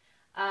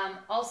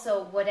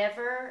 Also,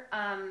 whatever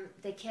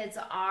the kids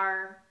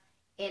are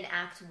in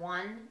Act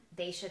 1,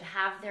 they should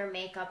have their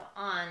makeup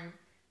on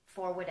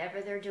for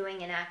whatever they're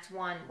doing in Act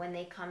 1 when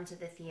they come to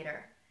the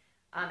theater.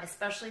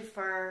 Especially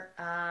for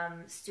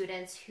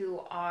students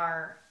who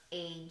are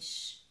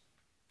age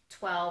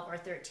 12 or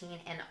 13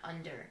 and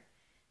under.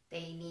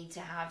 They need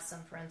to have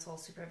some parental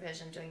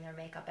supervision doing their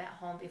makeup at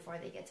home before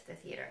they get to the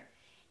theater.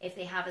 If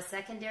they have a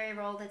secondary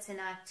role that's in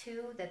Act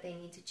 2 that they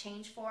need to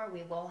change for,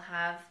 we will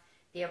have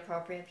the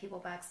appropriate people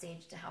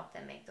backstage to help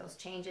them make those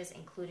changes,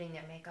 including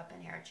their makeup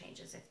and hair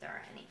changes if there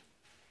are any.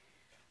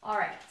 All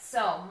right,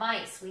 so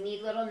mice, we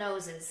need little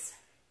noses.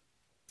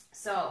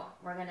 So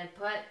we're going to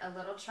put a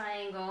little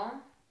triangle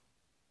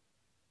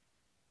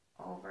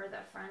over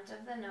the front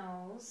of the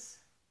nose,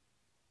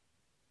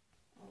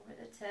 over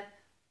the tip.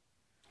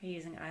 Are you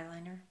using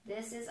eyeliner?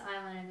 This is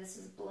eyeliner. This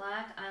is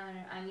black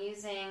eyeliner. I'm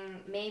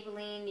using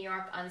Maybelline New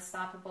York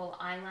Unstoppable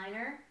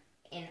Eyeliner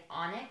in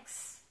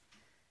Onyx.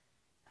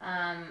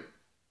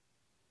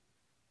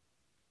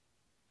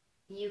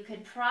 You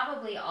could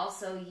probably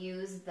also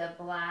use the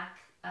black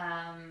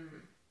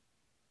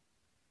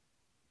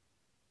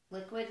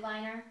liquid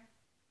liner,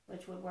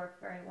 which would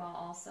work very well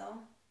also.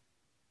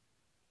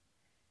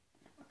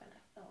 And we're going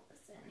to fill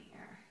this in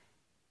here.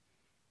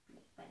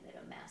 Make my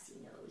little mousy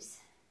nose.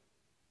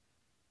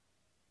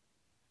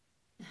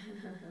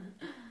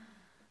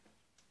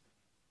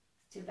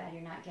 It's too bad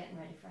you're not getting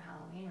ready for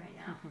Halloween right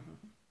now.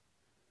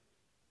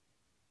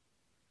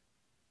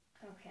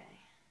 Okay.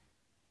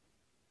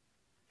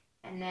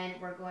 And then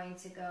we're going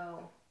to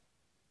go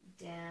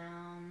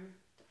down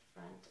the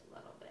front a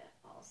little bit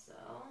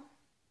also.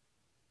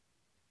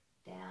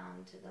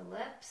 down to the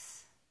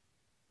lips.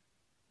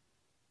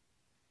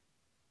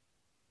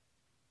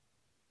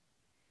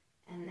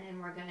 And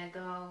then we're going to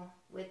go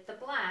with the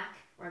black.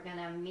 We're going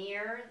to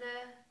mirror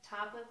the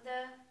top of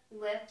the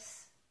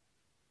lips.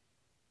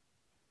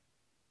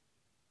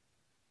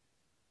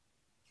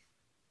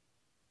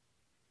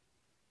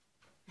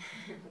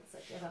 Looks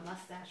like you have a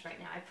mustache right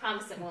now. I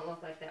promise it won't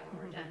look like that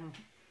when we're done.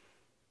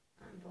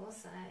 On both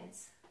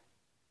sides.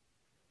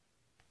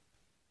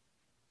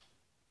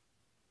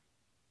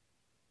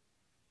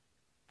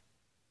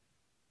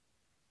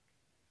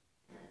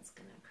 And it's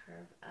going to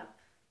curve up.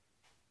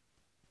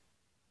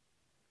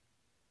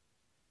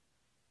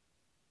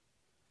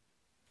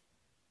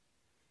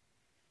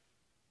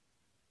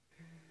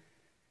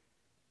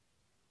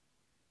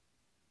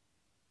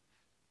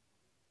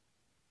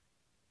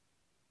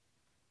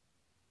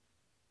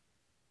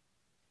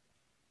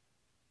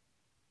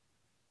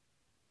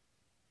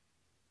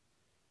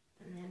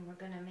 And then we're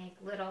going to make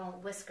little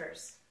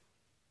whiskers.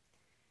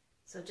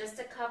 So just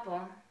a couple.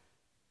 On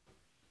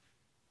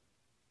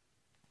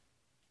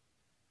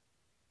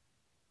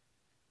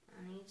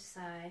each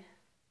side.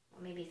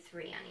 Well, maybe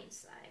 3 on each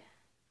side.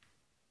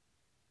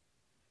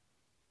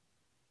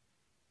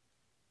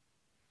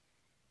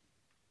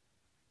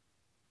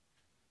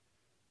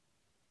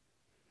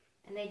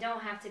 And they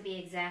don't have to be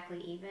exactly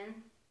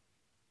even.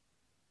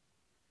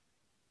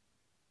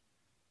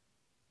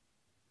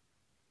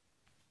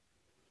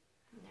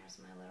 And there's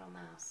my little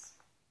mouse.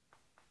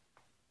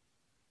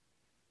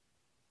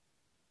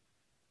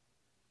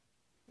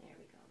 There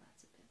we go,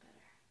 that's a bit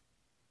better.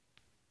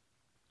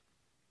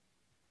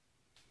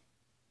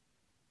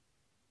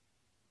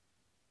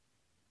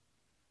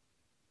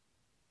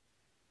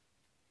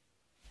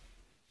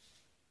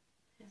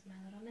 There's my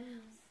little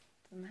mouse.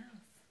 The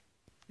mouse.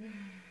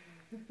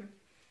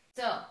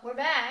 So we're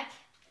back,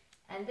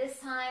 and this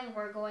time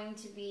we're going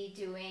to be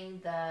doing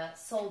the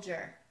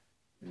soldier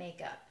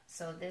makeup.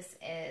 So this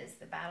is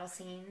the battle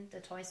scene, the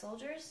toy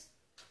soldiers.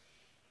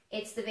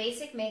 It's the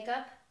basic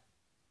makeup,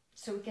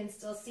 so we can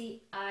still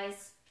see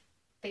eyes,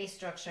 face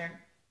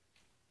structure.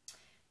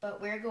 But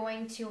we're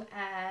going to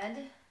add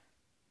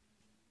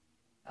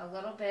a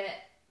little bit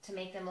to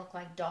make them look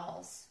like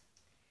dolls.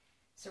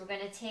 So we're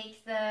going to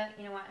take the,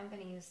 you know what, I'm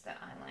going to use the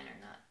eyeliner,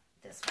 not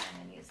this one.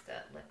 I'm going to use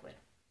the liquid.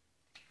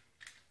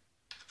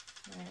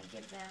 I'm going to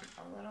give them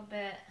a little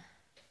bit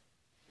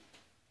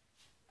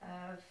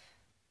of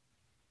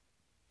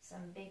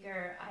some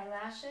bigger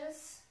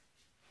eyelashes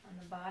on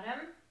the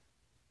bottom.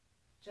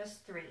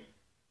 Just 3.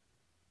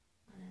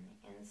 One on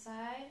the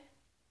inside.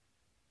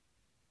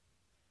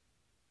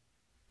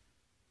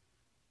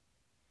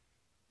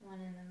 One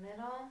in the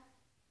middle.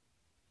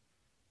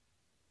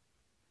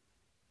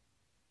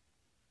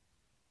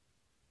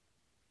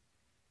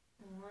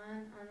 And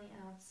one on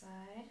the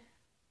outside.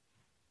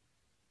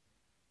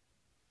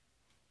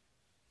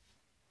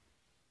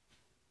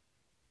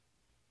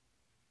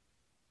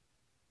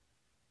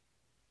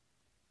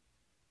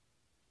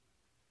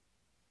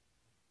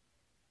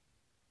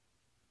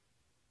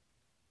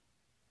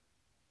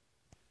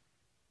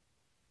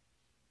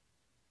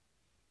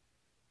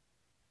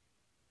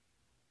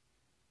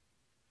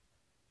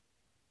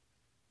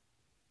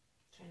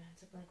 Try not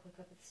to blink, look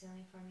up at the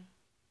ceiling for me.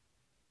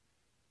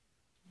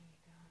 There you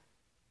go.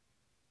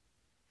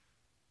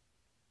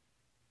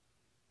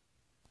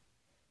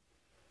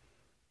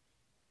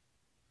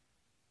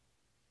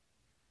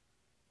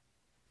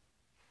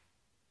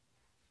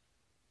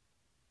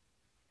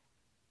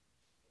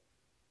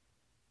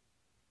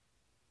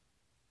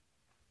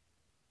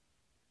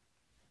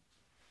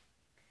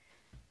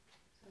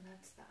 So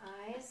that's the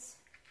eyes.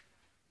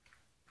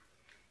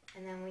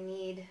 And then we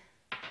need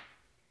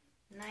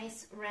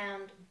nice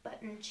round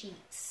button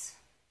cheeks.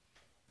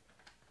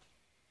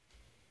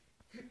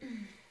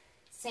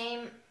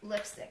 Same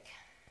lipstick.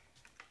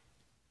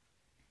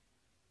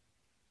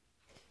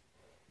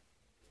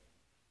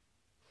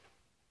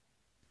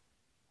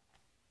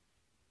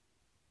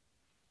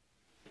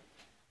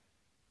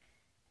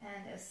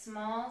 And a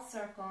small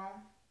circle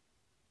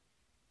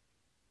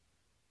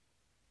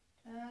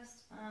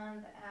just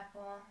on the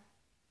apple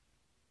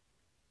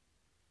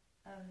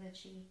of the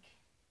cheek.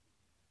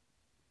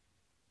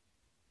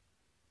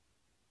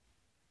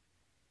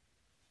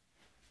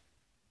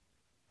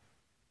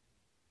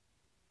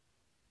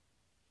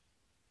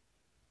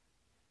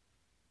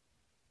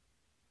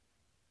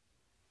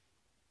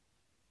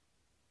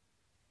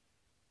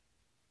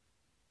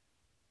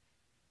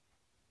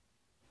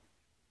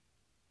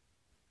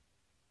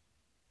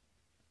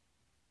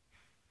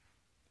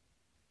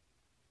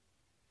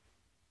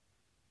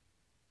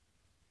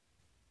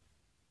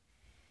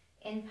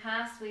 In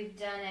past, we've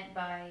done it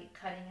by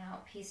cutting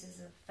out pieces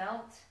of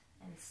felt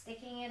and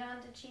sticking it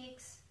onto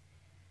cheeks,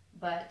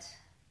 but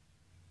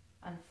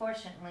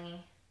unfortunately,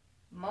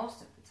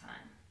 most of the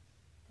time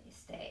they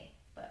stay,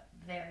 but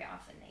very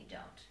often they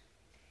don't.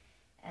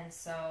 And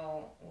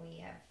so we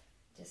have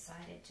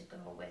decided to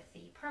go with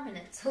the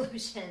permanent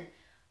solution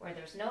where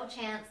there's no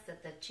chance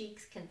that the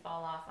cheeks can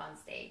fall off on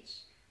stage.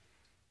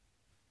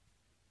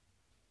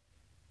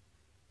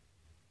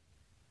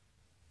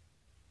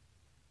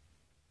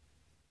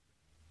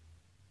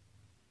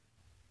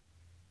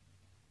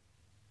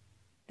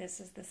 This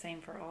is the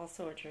same for all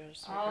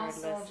soldiers, All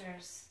regardless,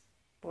 soldiers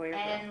boy or girl.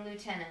 and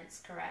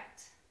lieutenants,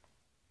 correct.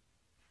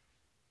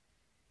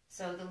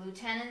 So the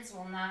lieutenants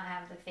will not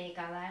have the fake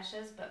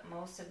eyelashes, but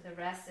most of the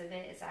rest of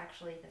it is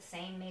actually the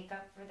same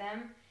makeup for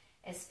them,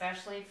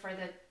 especially for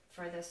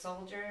the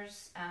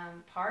soldiers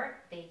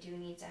part. They do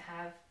need to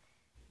have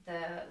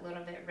the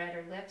little bit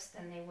redder lips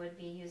than they would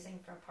be using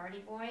for party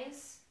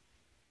boys,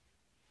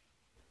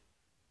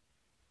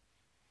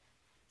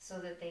 so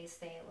that they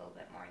stay a little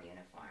bit more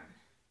uniform.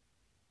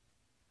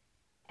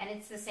 And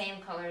it's the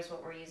same color as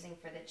what we're using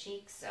for the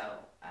cheeks, so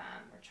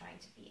we're trying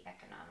to be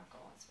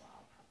economical as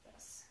well about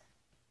this.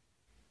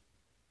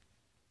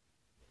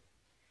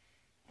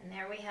 And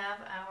there we have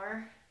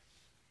our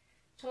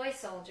toy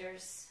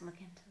soldiers. Look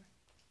into it.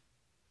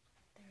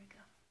 There we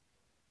go.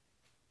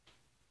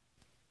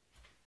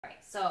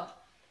 Alright, so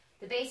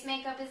the base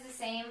makeup is the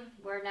same.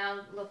 We're now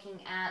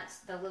looking at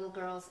the little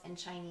girls in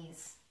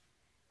Chinese.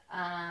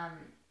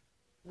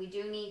 We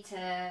do need to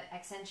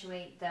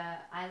accentuate the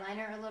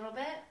eyeliner a little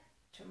bit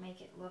to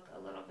make it look a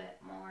little bit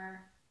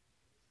more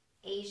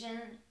Asian.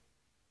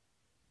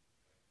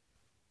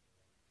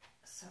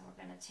 So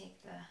we're going to take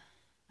the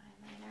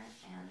eyeliner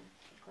and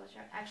close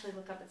your, actually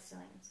look up at the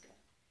ceiling, that's good.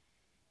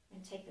 We're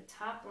going to take the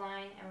top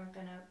line and we're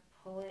going to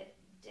pull it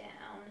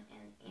down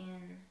and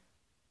in.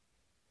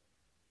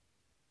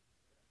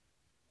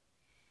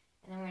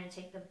 And then we're going to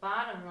take the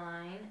bottom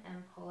line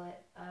and pull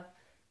it up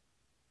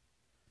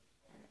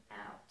and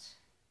out.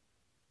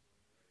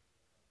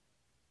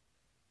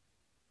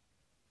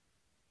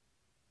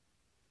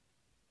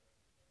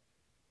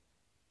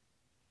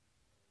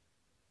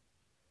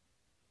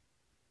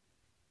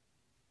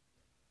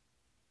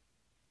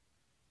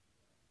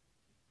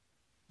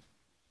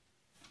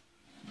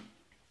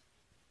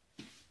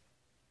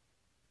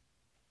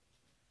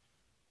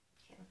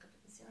 Okay, look up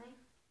at the ceiling.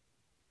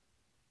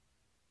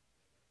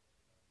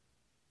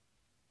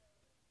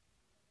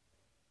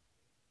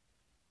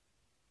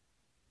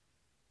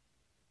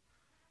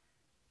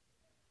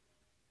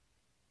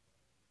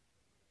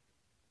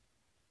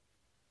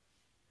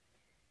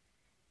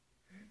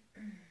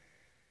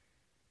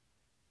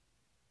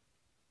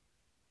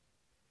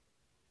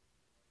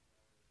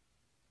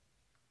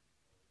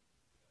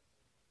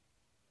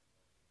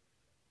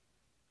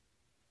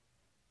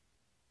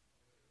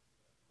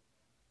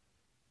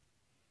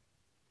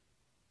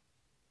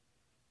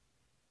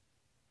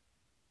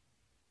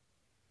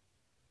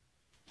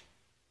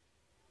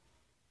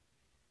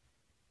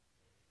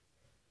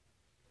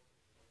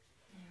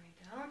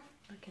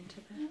 Look into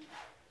that. There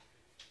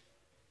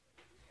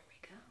we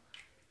go.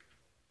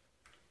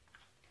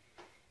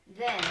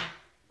 Then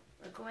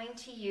we're going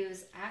to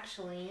use,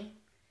 actually,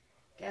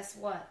 guess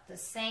what? The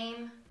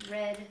same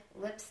red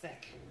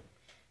lipstick.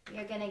 We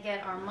are going to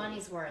get our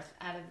money's worth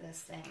out of this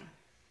thing.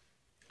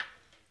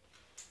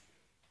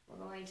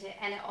 We're going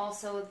to, and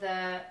also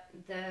the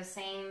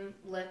same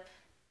lip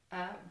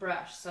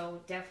brush.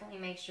 So definitely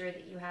make sure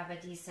that you have a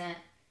decent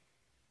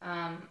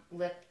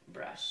lip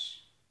brush.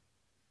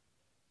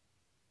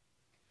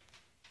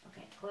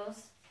 Okay,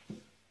 close.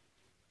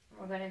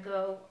 We're going to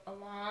go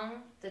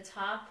along the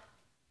top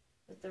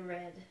with the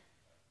red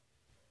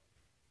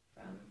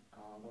from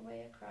all the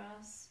way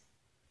across.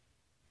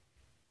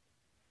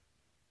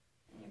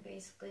 And you're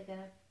basically going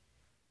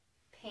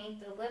to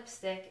paint the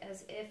lipstick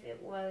as if it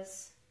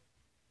was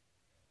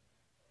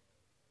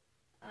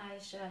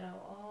eyeshadow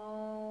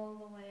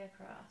all the way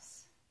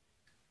across.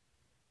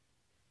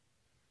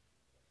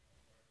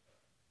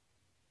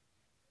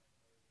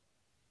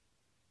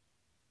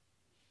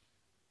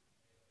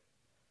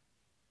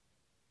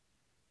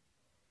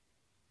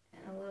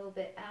 A little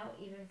bit out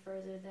even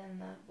further than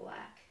the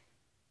black.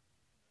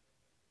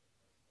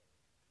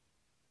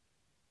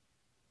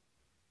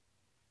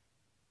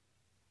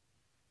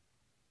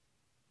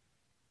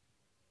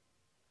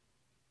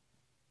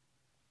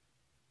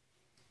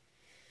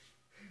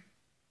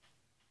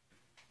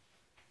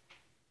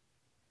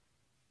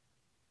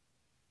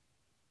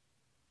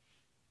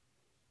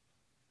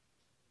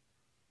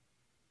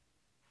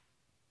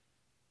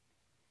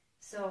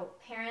 So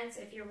parents,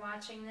 if you're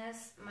watching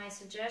this, my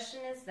suggestion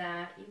is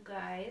that you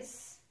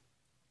guys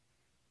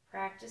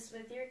practice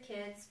with your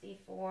kids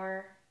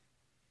before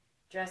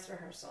dress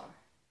rehearsal.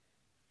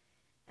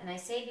 And I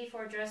say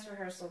before dress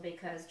rehearsal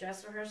because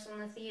dress rehearsal in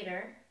the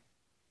theater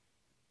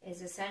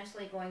is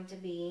essentially going to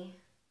be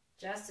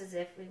just as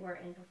if we were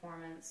in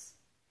performance.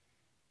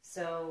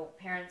 So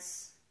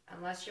parents,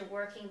 unless you're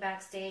working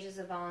backstage as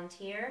a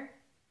volunteer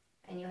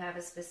and you have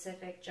a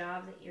specific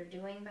job that you're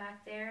doing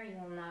back there, you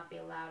will not be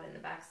allowed in the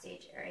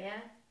backstage area.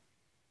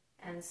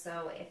 And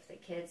so if the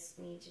kids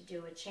need to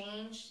do a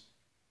change,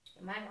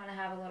 you might want to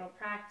have a little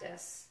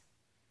practice.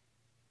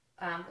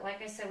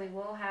 Like I said, we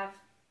will have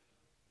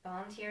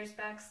volunteers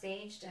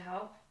backstage to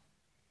help,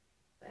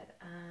 but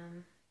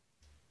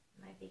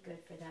it might be good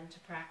for them to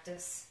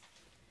practice.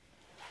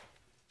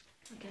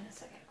 Give me a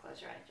second,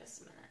 close your eye just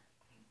a minute.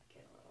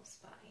 Get a little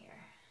spot here.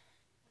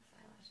 This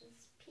eyelash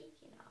is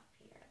peeking off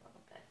here a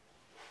little bit.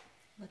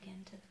 Look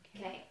into the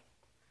camera. Okay.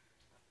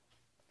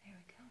 There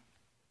we go.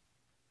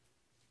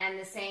 And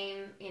the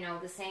same, you know,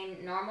 the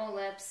same normal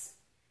lips.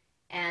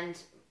 And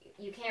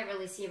you can't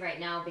really see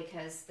right now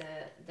because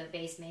the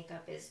base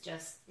makeup is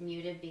just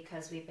muted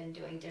because we've been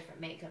doing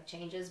different makeup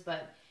changes,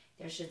 but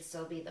there should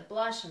still be the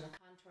blush and the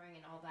contouring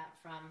and all that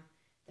from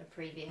the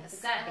previous.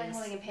 I've got Emily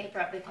holding a paper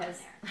up because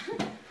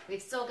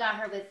we've still got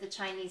her with the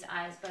Chinese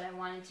eyes, but I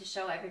wanted to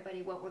show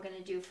everybody what we're going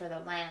to do for the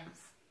lambs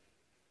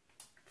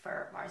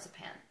for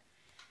marzipan.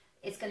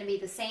 It's going to be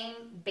the same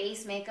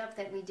base makeup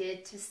that we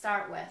did to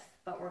start with,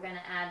 but we're going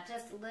to add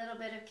just a little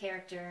bit of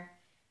character.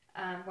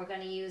 We're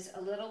going to use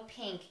a little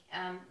pink.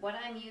 What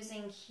I'm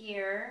using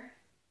here,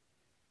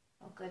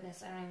 oh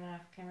goodness, I don't even know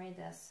if I can read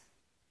this.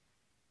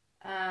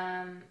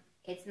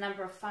 It's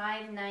number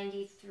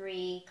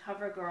 593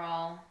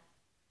 CoverGirl.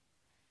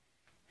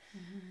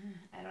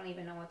 I don't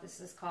even know what this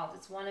is called.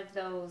 It's one of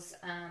those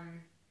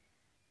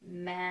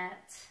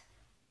matte,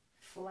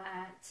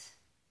 flat,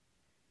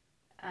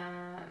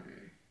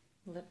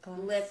 lip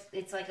gloss.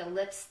 It's like a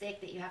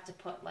lipstick that you have to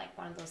put like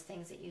one of those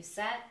things that you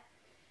set.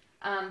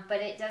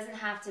 But it doesn't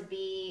have to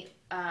be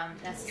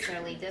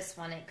necessarily this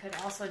one. It could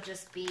also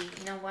just be,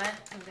 you know what?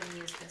 I'm going to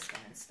use this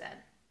one instead.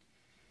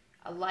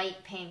 A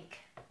light pink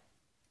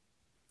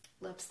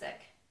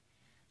lipstick.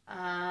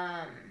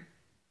 On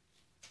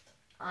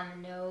the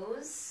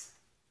nose.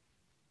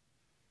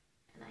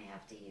 And I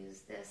have to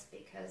use this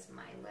because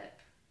my lip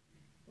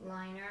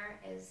liner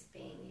is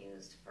being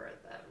used for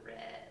the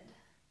red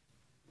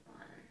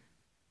one.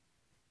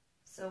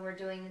 So we're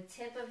doing the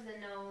tip of the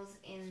nose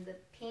in the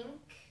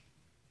pink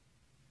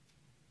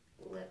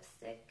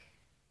lipstick.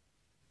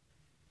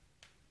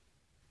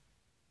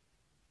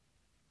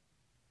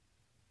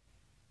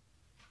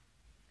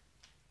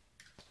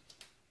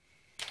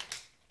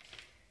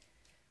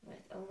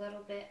 With a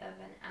little bit of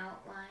an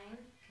outline.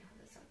 Hold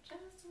this up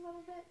just a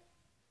little bit.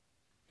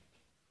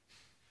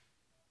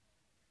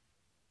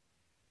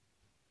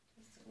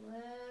 Just a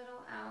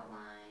little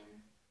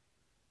outline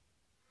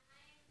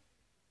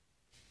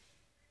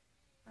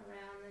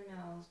around the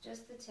nose,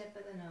 just the tip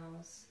of the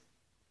nose.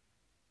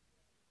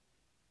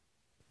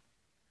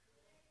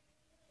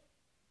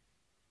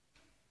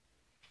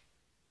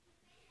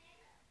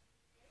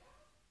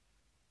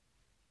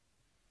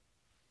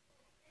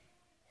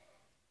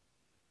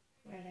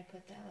 Where did I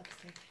put that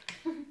lipstick?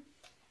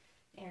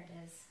 There it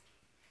is.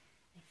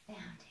 I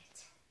found it.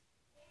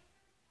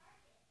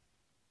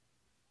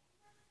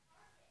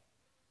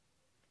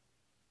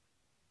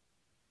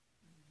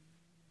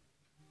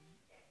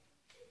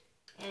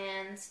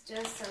 And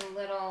just a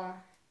little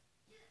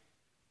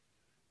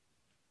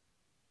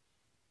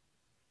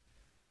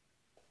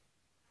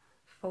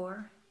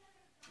Four.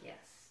 yes,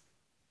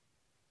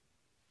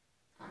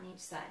 on each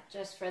side,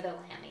 just for the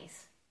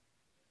lammies.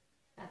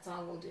 That's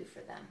all we'll do for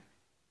them.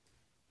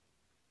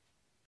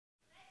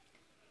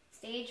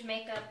 Stage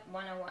Makeup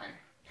 101.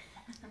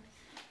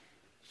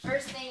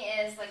 First thing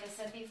is, like I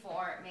said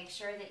before, make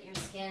sure that your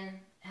skin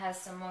has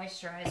some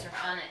moisturizer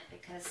on it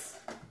because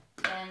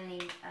then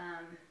the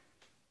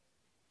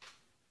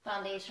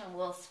foundation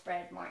will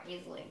spread more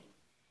easily.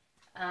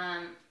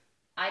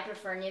 I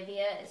prefer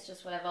Nivea. It's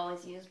just what I've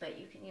always used, but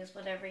you can use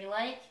whatever you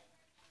like.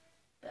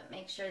 But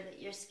make sure that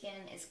your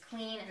skin is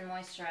clean and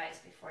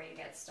moisturized before you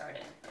get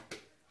started.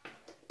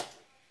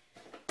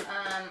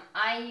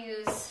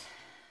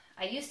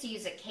 I used to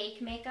use a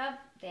cake makeup.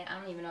 I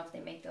don't even know if they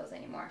make those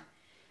anymore.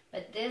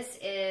 But this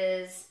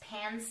is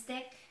Pan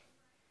Stick.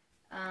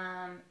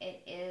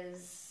 It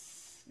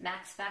is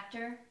Max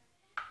Factor.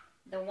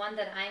 The one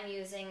that I'm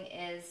using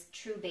is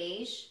True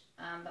Beige.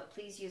 But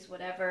please use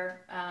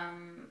whatever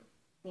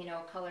you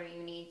know, color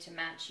you need to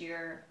match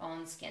your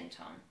own skin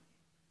tone.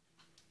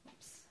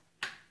 Oops.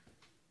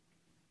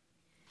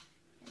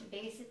 And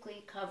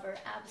basically cover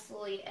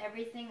absolutely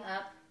everything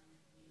up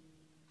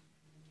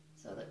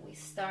so that we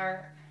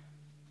start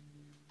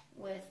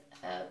with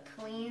a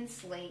clean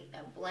slate,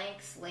 a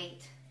blank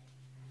slate.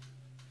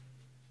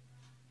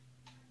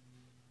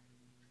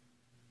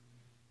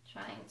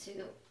 Trying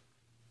to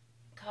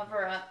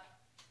cover up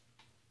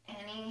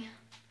any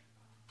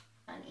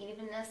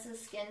unevenness of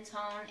skin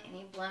tone,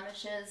 any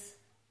blemishes.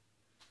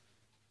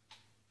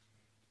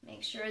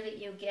 Make sure that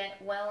you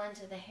get well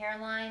into the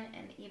hairline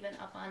and even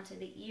up onto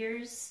the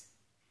ears.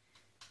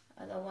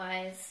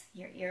 Otherwise,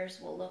 your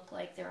ears will look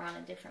like they're on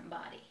a different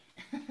body.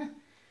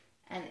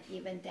 And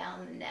even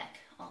down the neck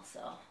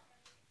also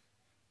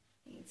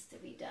needs to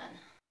be done.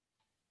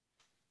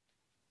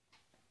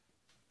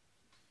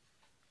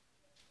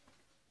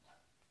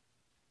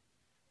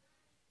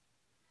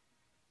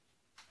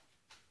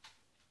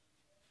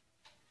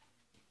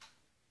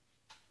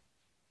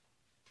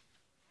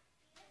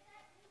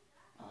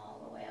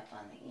 All the way up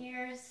on the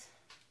ears.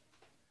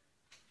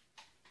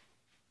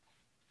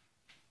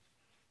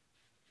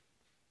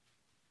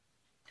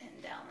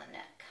 And down the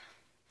neck.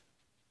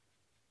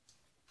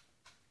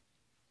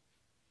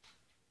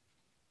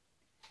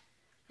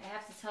 I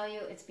have to tell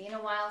you, it's been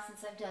a while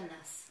since I've done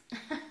this.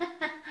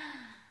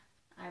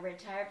 I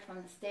retired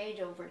from the stage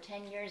over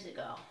 10 years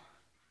ago.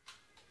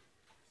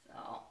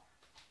 So.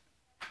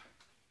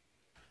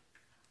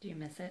 Do you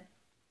miss it?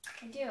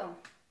 I do.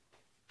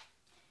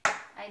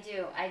 I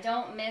do. I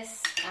don't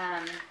miss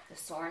the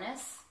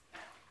soreness.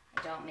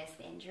 I don't miss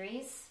the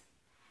injuries.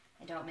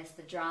 I don't miss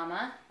the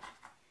drama.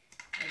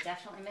 I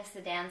definitely miss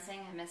the dancing.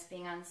 I miss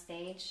being on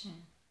stage.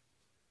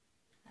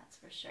 That's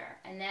for sure.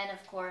 And then,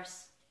 of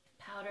course,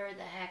 powder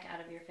the heck out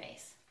of your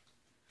face.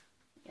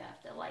 You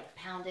have to like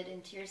pound it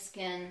into your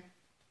skin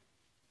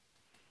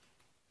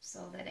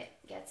so that it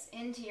gets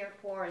into your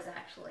pores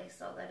actually,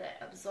 so that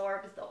it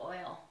absorbs the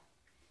oil.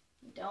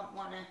 You don't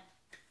want to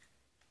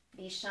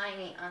be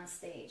shiny on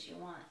stage. You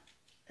want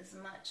as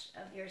much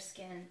of your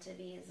skin to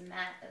be as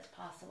matte as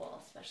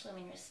possible, especially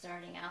when you're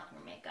starting out in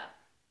your makeup.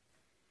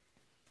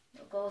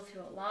 You'll go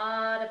through a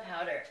lot of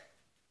powder.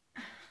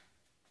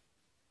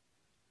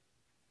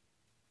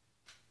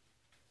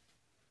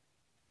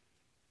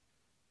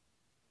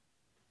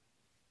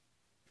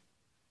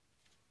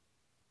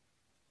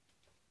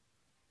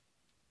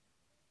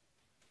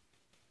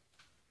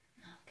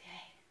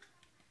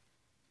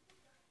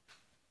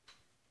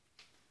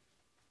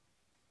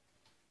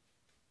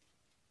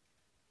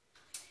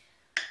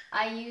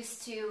 I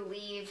used to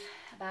leave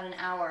about an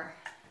hour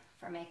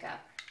for makeup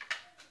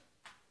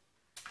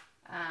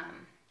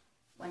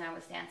when I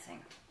was dancing.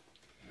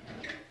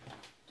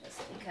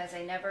 Just because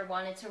I never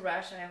wanted to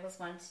rush. I always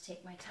wanted to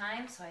take my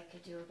time so I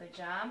could do a good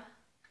job.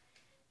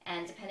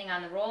 And depending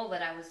on the role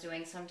that I was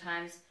doing,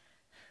 sometimes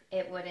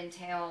it would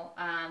entail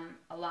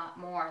a lot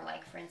more.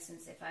 Like, for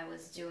instance, if I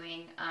was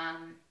doing,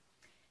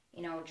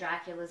 you know,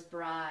 Dracula's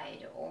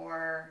Bride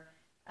or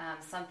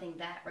something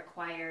that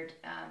required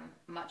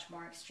much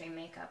more extreme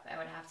makeup, I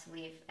would have to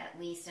leave at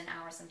least an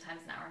hour,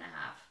 sometimes an hour and a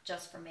half,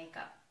 just for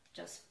makeup,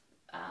 just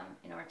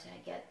in order to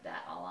get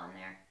that all on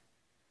there.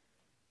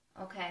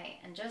 Okay,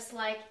 and just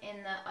like in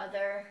the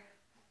other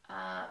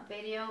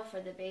video for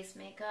the base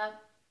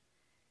makeup,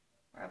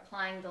 we're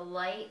applying the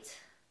light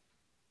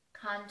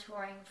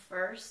contouring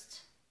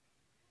first.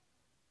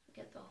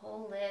 Get the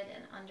whole lid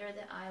and under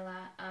the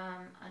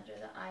under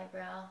the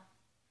eyebrow.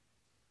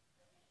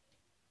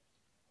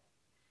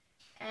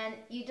 And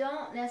you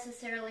don't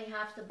necessarily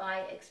have to buy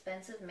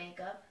expensive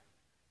makeup.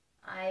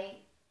 I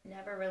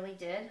never really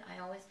did.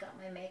 I always got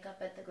my makeup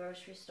at the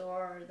grocery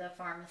store or the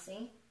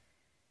pharmacy,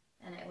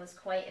 and it was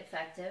quite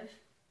effective.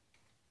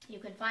 You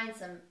can find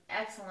some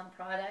excellent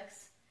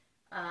products.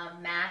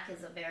 MAC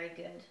is a very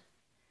good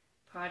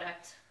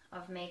product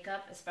of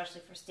makeup,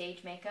 especially for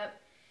stage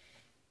makeup,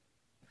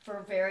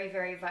 for very,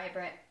 very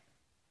vibrant,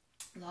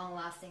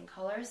 long-lasting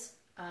colors.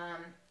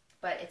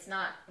 But it's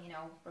not, you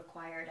know,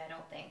 required, I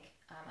don't think.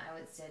 I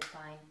would did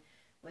fine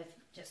with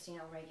just, you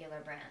know, regular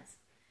brands.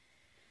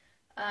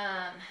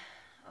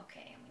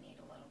 Okay, and we need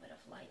a little bit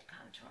of light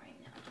contouring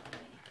now,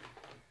 don't we?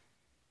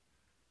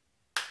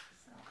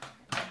 So I'm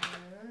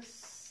going to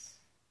use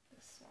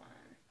this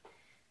one.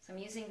 So I'm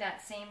using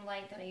that same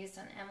light that I used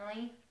on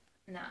Emily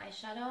in the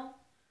eyeshadow.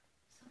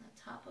 So on the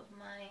top of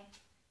my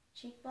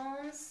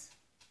cheekbones.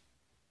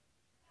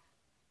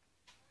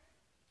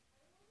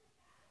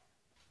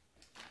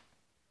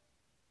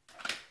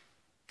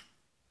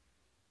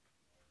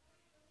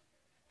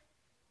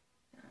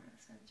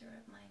 Center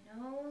of my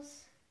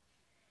nose.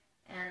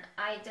 And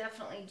I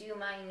definitely do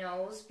my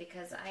nose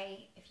because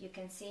I, if you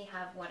can see,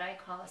 have what I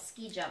call a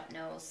ski jump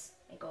nose.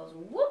 It goes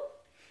whoop.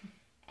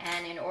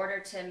 And in order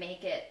to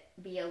make it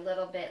be a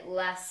little bit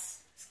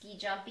less ski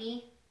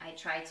jumpy, I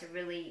try to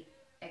really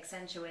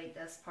accentuate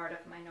this part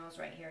of my nose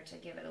right here to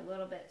give it a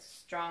little bit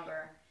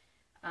stronger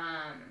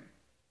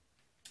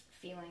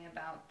feeling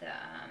about the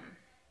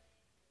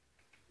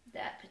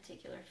that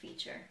particular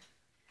feature.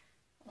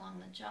 Along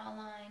the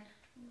jawline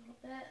a little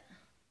bit.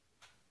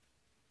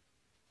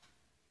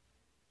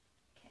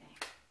 Okay.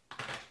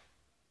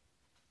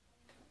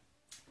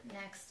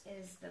 Next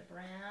is the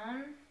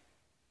brown.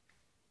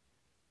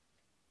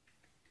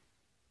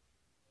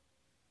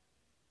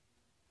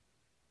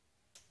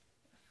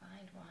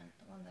 Find one.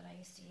 The one that I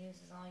used to use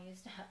is all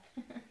used up.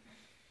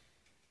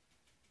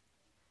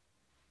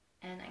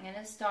 And I'm going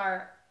to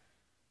start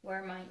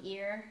where my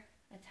ear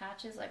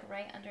attaches, like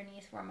right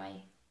underneath where my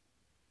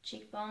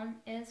cheekbone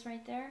is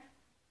right there,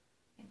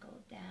 and go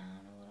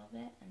down a little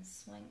bit and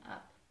swing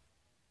up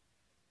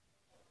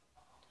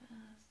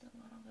just a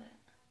little bit.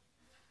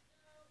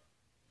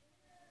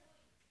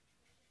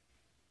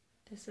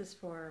 This is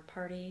for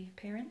party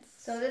parents?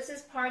 So this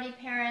is party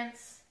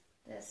parents,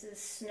 this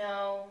is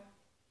snow,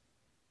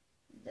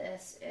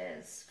 this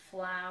is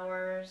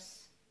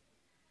flowers,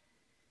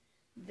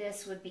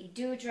 this would be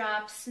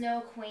dewdrop,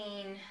 snow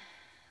queen,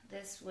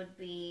 this would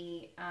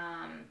be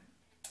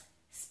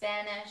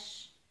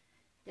Spanish.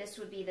 This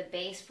would be the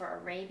base for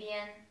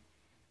Arabian.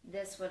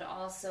 This would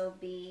also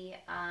be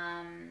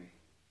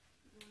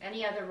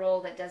any other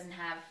role that doesn't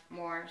have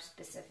more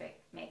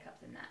specific makeup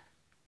than that.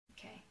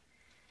 Okay,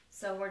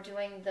 so we're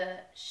doing the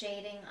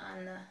shading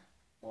on the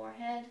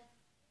forehead,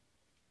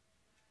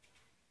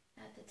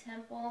 at the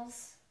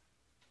temples,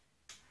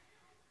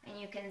 and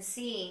you can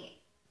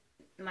see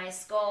my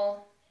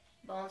skull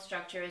bone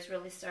structure is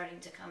really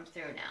starting to come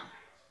through now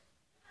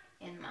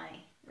in my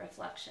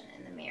reflection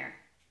in the mirror.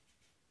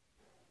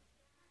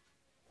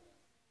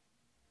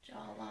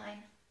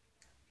 Jawline.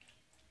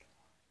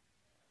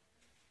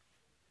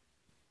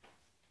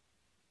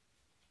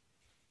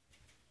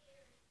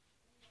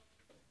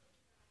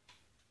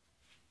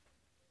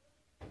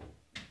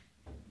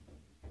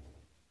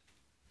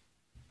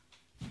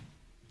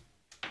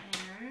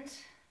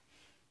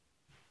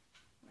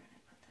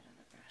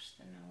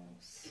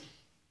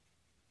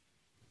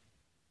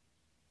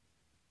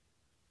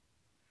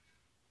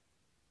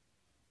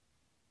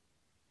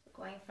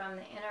 from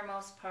the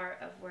innermost part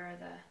of where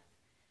the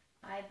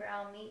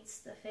eyebrow meets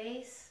the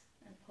face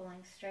and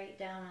pulling straight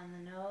down on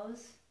the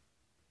nose,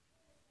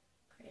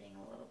 creating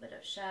a little bit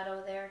of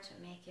shadow there to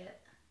make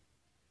it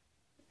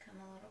become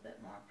a little bit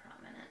more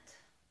prominent.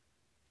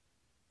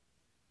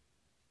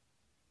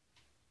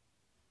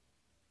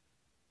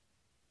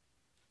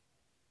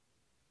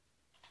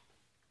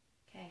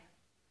 Okay,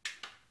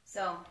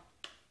 so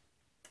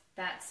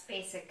that's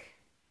basic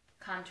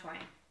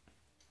contouring.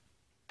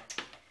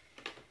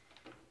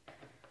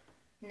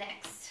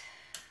 Next,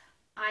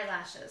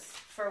 eyelashes.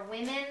 For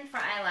women, for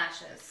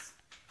eyelashes,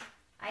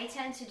 I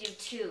tend to do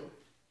 2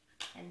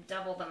 and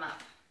double them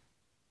up.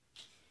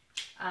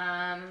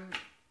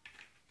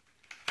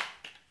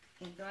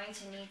 You're going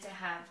to need to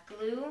have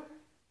glue.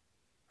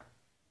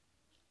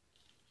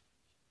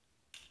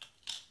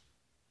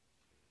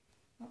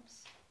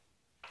 Oops.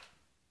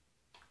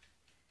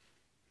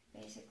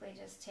 Basically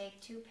just take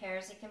 2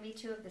 pairs. It can be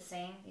 2 of the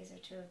same. These are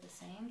 2 of the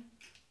same.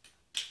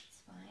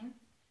 It's fine.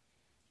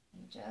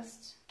 And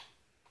just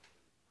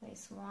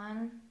place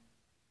one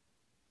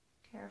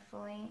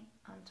carefully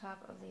on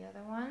top of the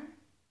other one.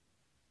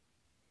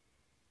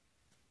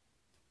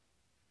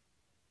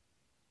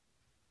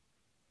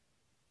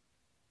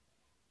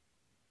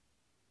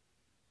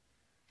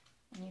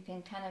 And you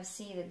can kind of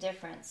see the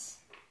difference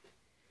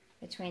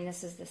between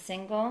this is the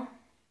single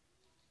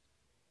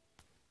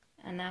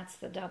and that's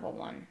the double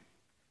one.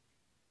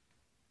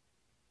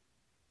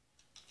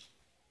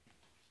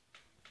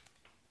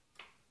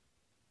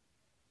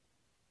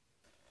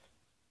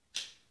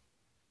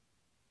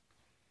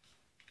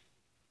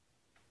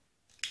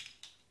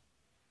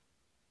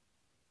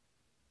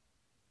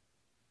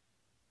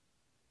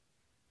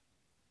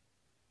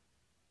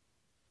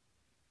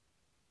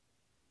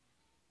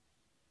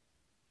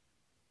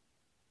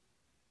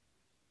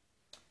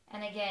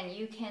 And again,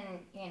 you can,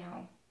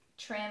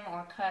 trim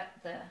or cut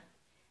the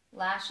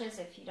lashes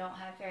if you don't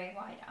have very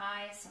wide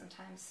eyes.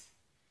 Sometimes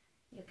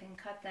you can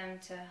cut them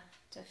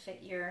to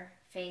fit your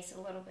face a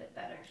little bit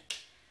better.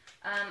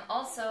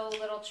 Also, a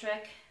little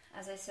trick,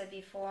 as I said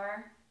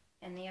before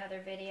in the other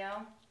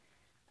video,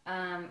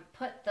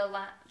 put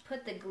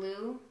the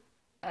glue,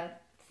 a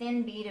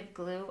thin bead of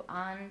glue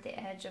on the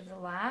edge of the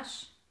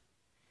lash.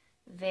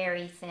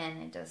 Very thin.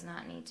 It does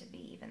not need to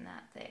be even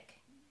that thick.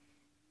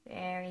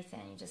 Very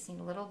thin. You just need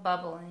a little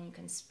bubble and you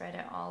can spread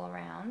it all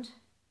around.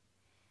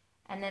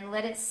 And then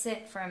let it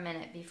sit for a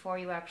minute before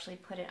you actually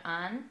put it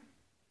on.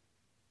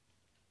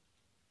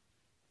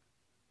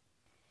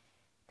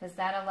 Because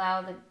that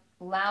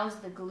allows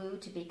the glue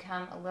to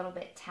become a little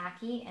bit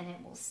tacky and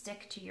it will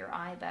stick to your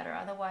eye better.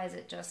 Otherwise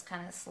it just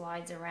kind of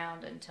slides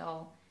around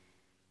until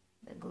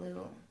the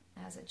glue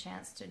has a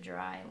chance to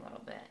dry a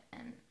little bit.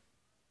 And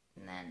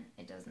then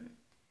it doesn't,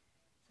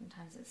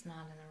 sometimes it's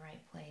not in the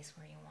right place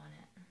where you want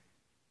it.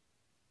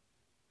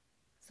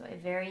 So a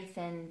very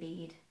thin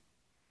bead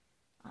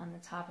on the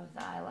top of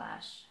the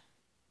eyelash.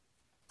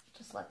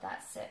 Just let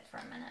that sit for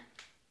a minute.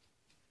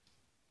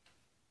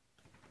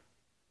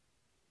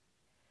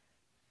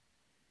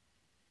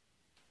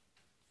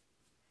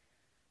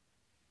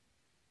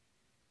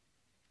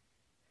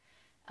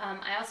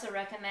 I also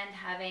recommend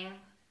having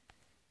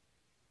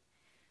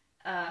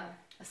a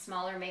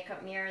smaller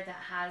makeup mirror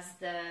that has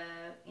the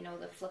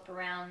flip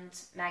around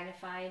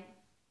magnified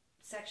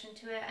section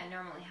to it. I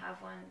normally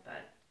have one,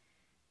 but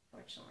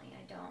fortunately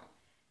I don't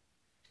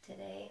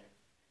today.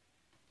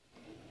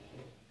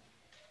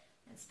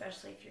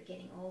 Especially if you're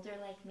getting older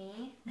like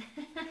me.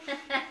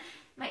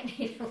 Might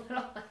need a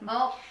little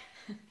help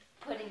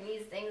putting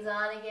these things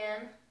on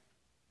again.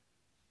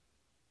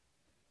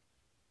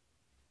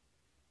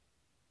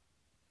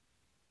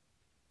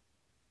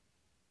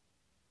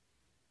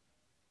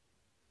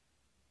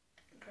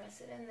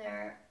 Press it in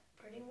there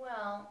pretty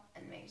well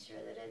and make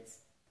sure that it's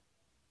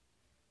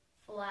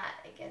flat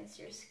against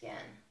your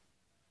skin.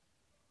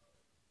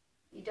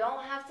 You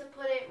don't have to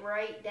put it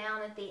right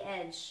down at the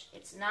edge.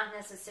 It's not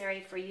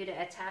necessary for you to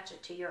attach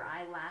it to your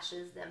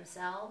eyelashes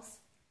themselves.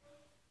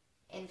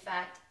 In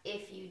fact,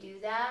 if you do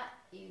that,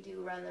 you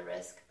do run the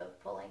risk of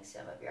pulling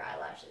some of your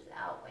eyelashes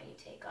out when you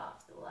take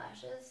off the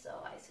lashes,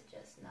 so I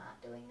suggest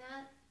not doing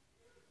that.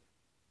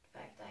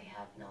 In fact, I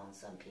have known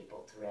some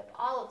people to rip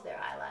all of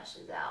their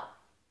eyelashes out,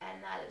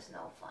 and that is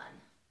no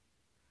fun.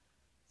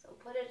 So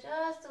put it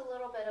just a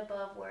little bit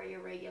above where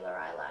your regular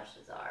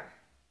eyelashes are.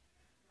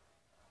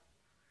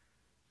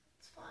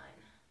 It's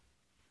fine.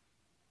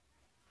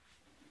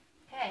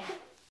 Okay,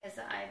 here's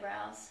the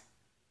eyebrows.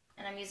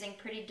 And I'm using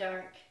pretty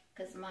dark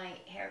because my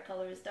hair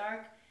color is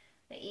dark.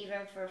 But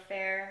even for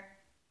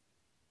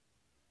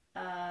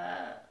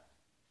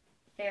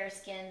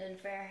fair-skinned and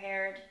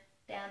fair-haired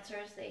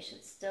dancers, they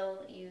should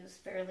still use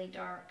fairly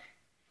dark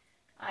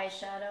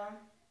eyeshadow.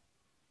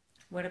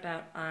 What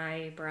about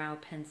eyebrow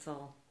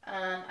pencil?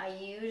 I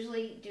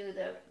usually do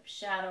the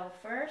shadow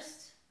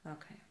first.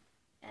 Okay.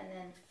 And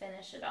then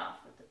finish it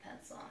off with the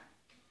pencil.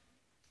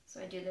 So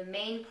I do the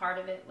main part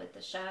of it with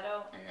the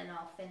shadow, and then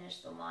I'll finish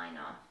the line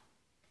off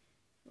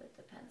with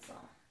the pencil.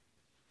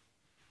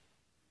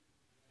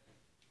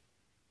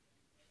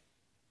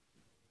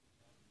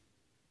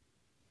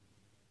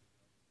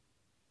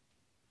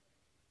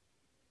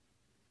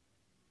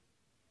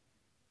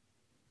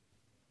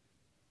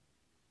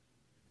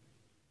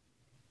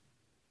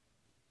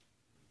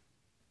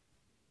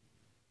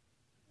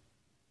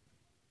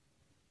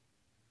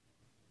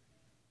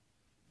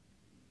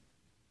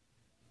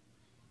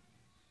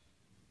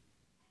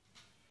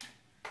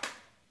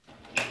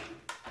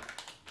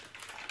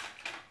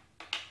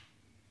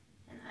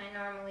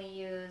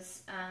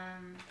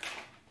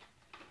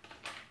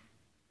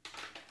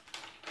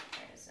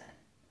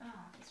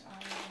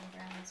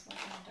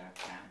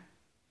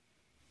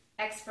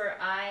 Expert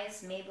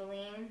Eyes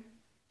Maybelline.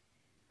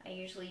 I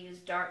usually use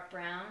dark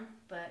brown,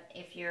 but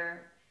if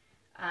you're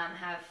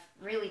have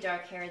really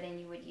dark hair, then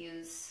you would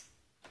use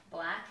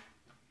black.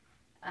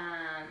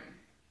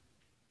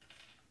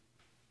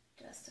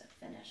 Just to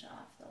finish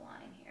off the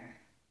line here.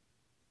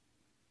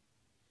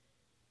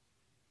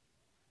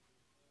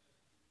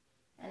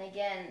 And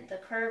again, the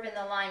curve in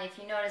the line, if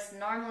you notice,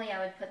 normally I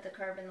would put the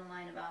curve in the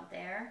line about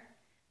there.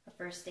 The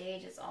first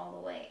stage is all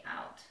the way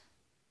out.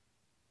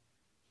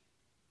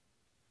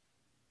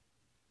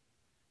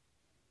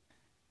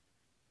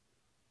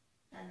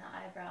 And the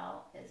eyebrow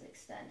is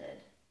extended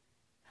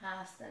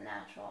past the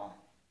natural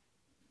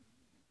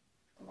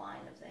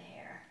line of the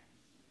hair.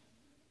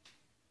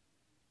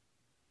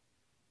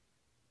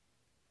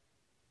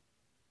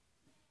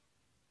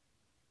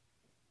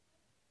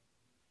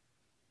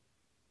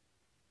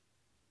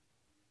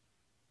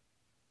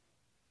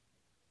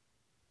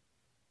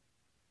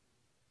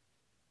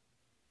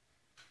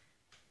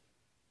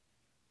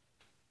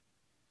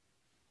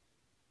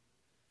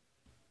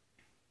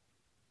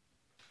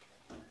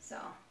 So,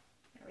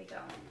 there we go.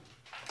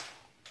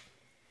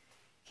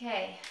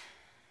 Okay.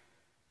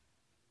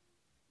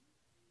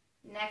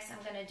 Next,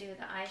 I'm going to do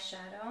the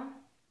eyeshadow.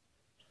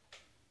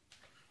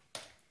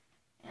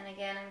 And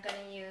again, I'm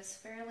going to use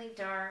fairly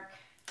dark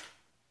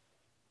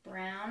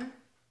brown.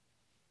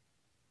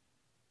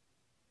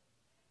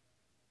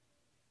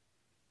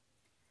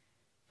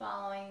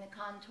 Following the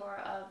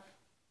contour of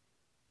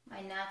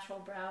my natural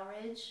brow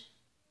ridge.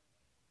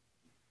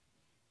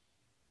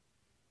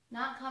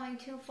 Not coming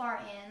too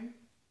far in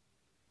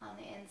on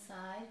the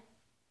inside.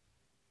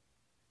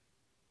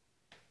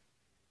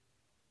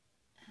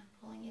 And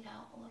pulling it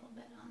out a little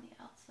bit on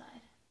the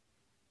outside.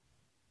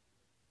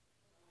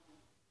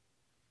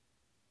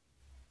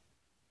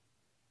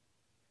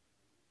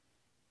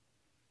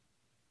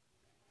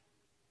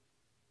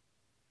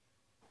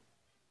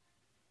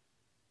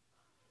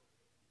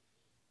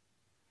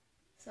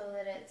 So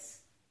that it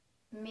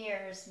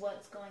mirrors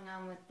what's going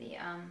on with the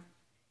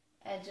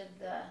edge of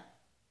the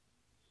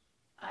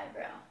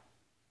eyebrow.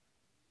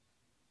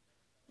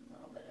 A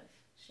little bit of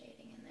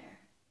shading in there.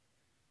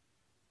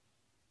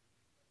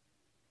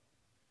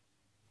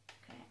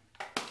 Okay.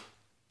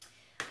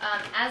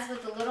 As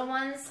with the little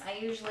ones, I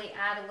usually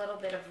add a little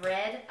bit of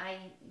red. I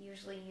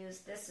usually use,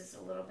 this is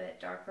a little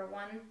bit darker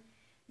one.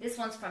 This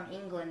one's from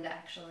England,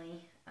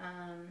 actually.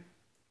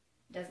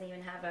 Doesn't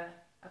even have a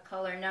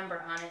color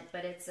number on it,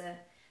 but it's a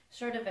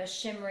sort of a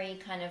shimmery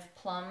kind of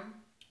plum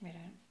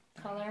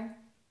color.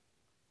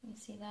 You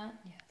see that?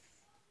 Yes.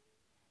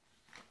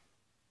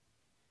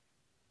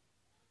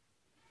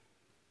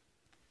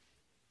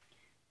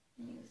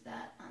 Use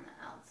that on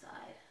the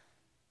outside.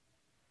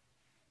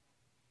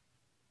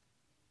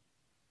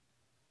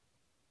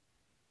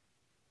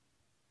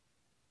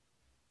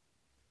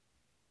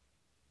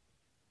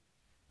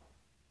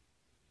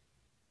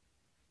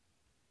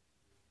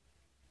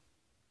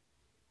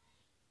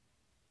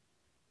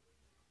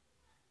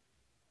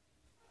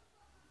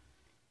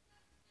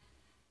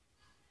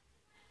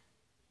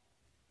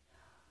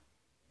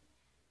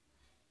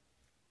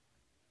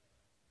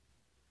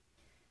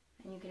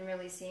 And you can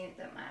really see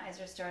that my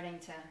eyes are starting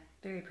to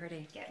very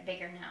pretty get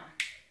bigger now.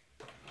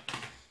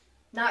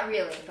 Not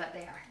really, but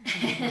they are.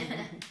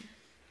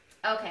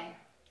 Okay.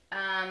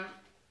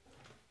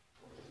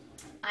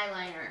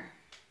 Eyeliner.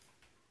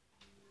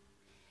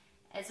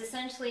 It's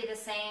essentially the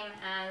same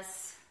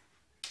as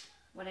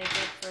what I did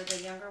for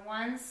the younger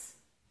ones.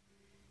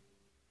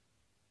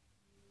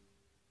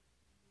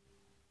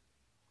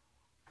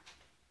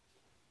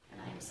 And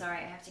I'm sorry,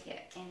 I have to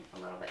get in a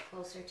little bit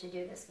closer to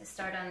do this. I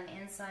start on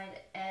the inside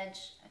edge.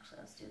 Actually,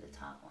 let's do the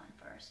top one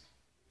first.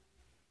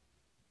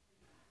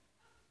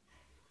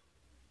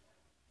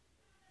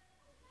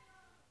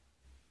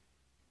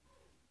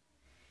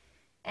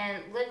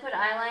 And liquid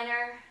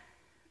eyeliner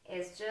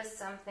is just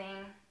something,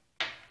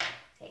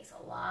 takes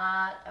a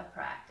lot of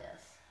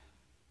practice.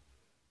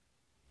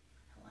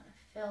 I want to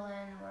fill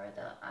in where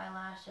the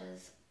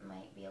eyelashes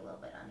might be a little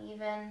bit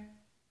uneven.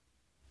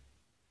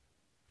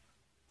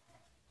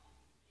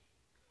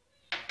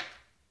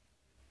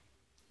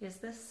 Is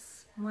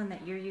this one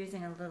that you're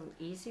using a little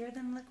easier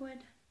than liquid?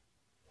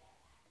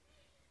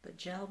 The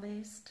gel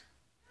based?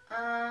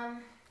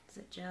 Is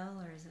it gel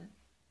or is it?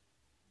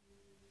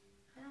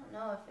 I don't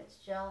know if it's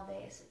gel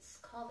based. It's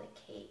called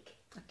a cake.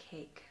 A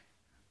cake.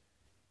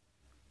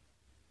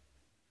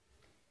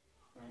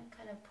 You want to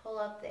kind of pull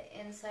up the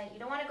inside. You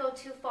don't want to go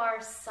too far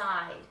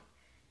side.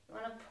 You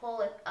want to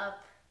pull it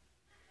up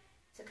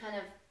to kind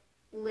of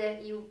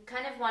lift. You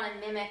kind of want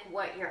to mimic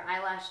what your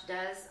eyelash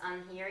does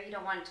on here. You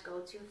don't want it to go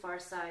too far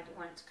side. You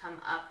want it to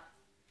come up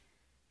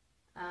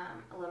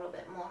a little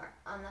bit more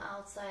on the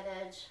outside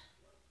edge.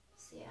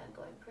 See, I'm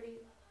going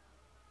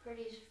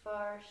pretty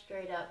far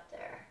straight up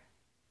there.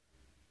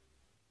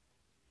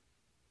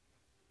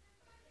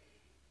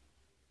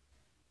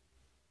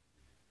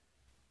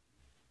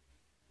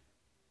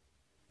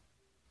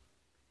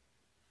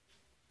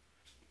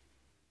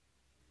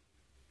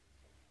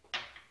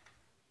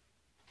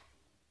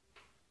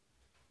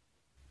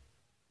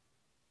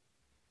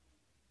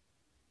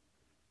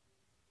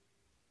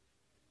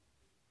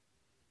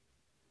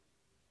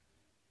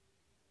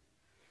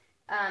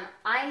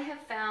 I have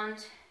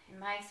found in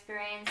my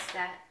experience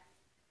that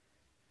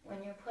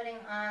when you're putting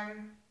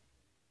on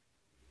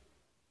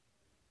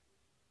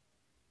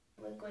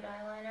liquid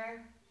eyeliner,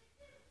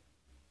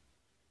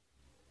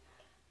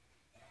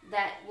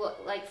 that will,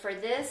 like for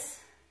this,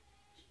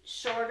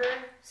 shorter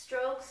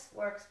strokes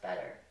works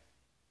better.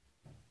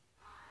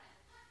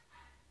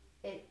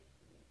 It,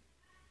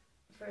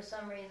 for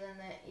some reason,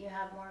 that you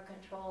have more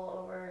control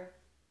over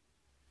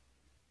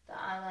the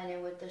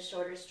eyeliner with the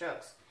shorter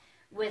strokes.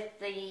 With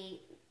the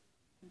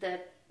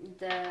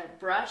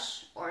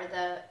brush or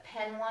the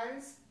pen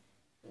ones,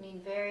 you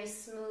need very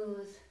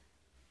smooth,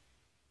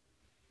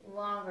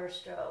 longer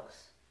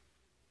strokes.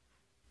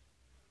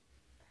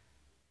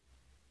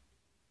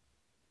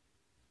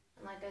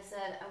 And like I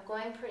said, I'm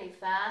going pretty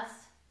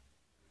fast,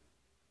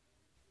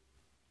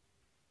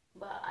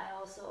 but I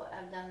also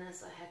have done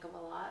this a heck of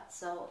a lot,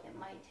 so it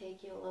might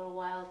take you a little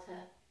while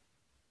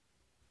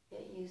to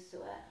get used to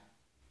it.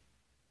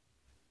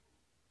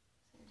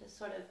 So just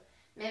sort of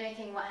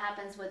mimicking what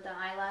happens with the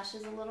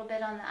eyelashes a little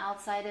bit on the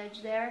outside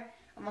edge there.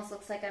 Almost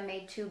looks like I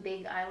made two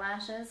big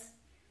eyelashes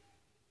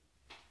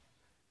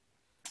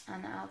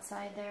on the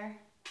outside there.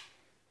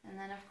 And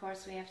then of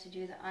course we have to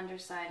do the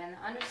underside. And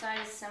the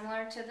underside is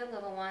similar to the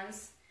little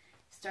ones.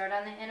 Start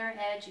on the inner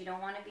edge. You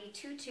don't want to be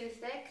too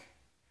thick.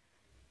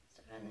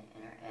 Start on the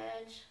inner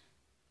edge.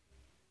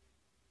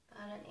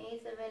 About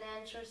 1/8 of an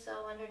inch or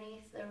so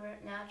underneath the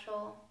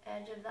natural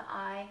edge of the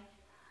eye.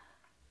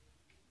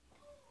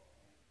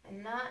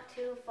 And not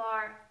too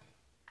far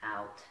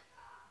out.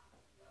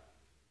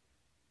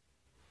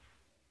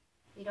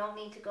 You don't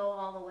need to go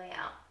all the way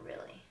out,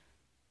 really.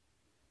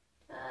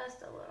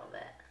 Just a little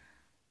bit.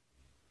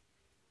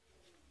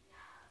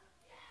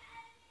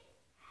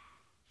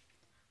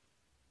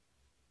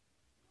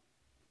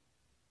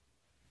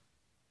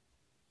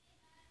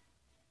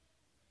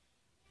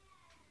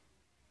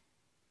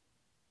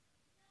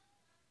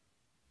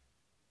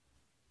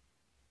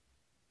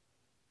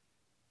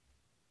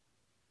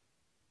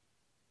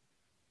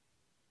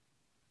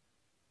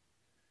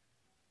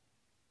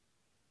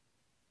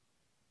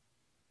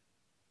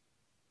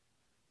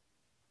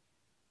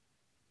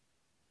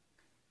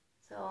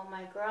 So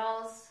my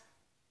girls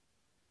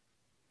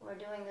who are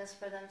doing this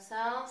for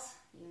themselves,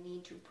 you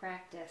need to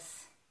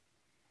practice.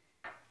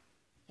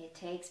 It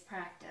takes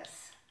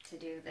practice to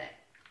do that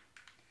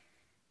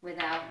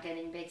without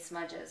getting big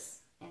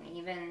smudges. And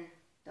even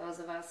those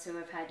of us who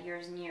have had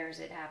years and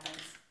years, it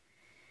happens.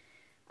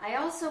 I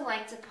also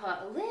like to put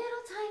a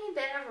little tiny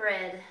bit of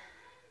red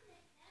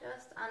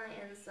just on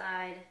the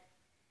inside,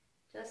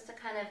 just to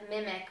kind of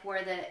mimic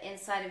where the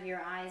inside of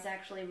your eye is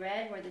actually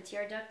red, where the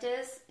tear duct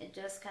is. It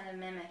just kind of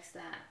mimics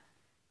that.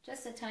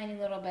 Just a tiny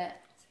little bit.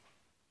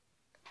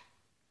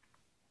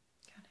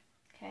 Got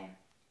it. Okay.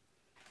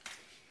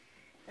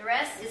 The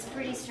rest is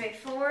pretty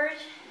straightforward.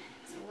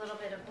 It's a little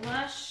bit of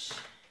blush,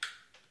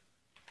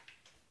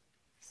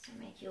 just to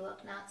make you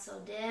look not so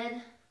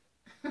dead.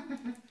 Right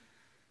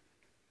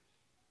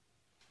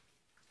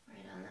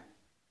on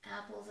the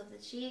apples of the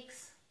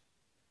cheeks.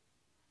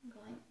 I'm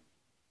going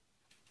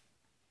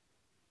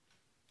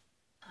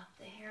up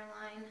the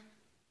hairline.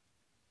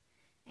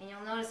 And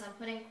you'll notice I'm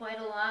putting quite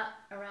a lot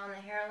around the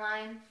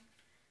hairline.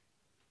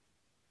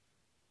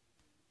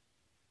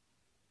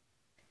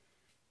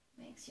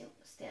 Makes you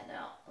stand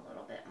out a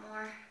little bit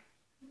more.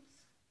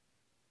 Oops.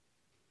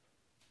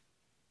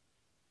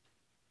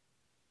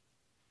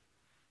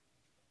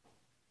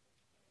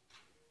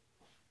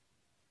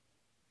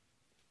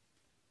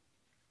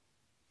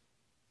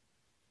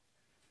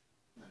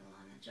 A little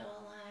on the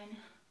jawline.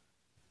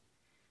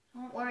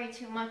 Don't worry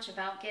too much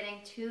about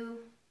getting too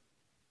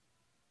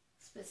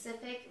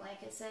specific.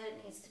 Like I said,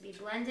 it needs to be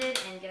blended,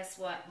 and guess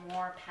what?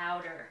 More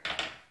powder.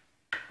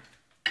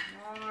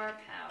 More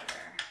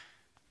powder.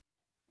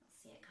 You'll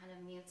see it kind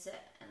of mutes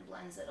it and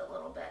blends it a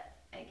little bit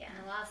again.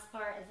 And the last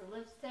part is the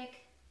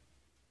lipstick.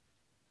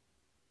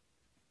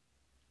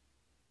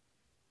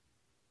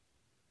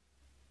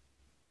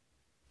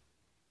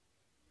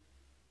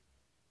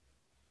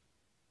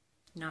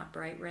 Not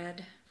bright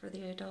red for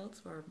the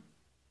adults, or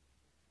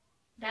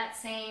that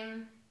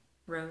same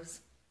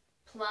rose?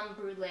 Plum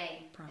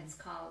Brulee, Plum. It's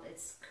called.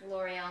 It's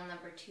L'Oreal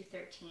number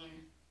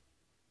 213.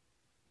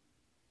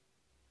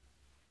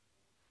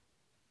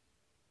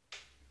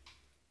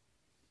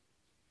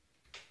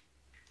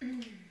 A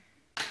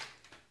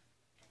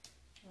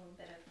little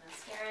bit of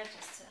mascara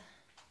just to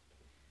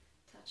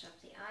touch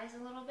up the eyes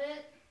a little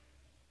bit.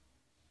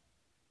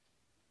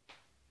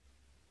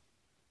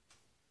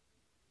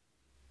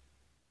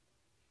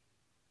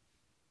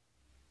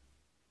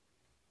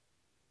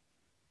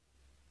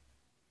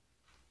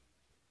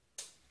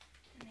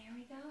 And there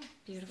we go.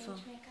 Beautiful.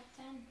 Stage makeup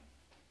done.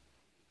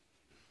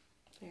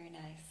 Very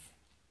nice.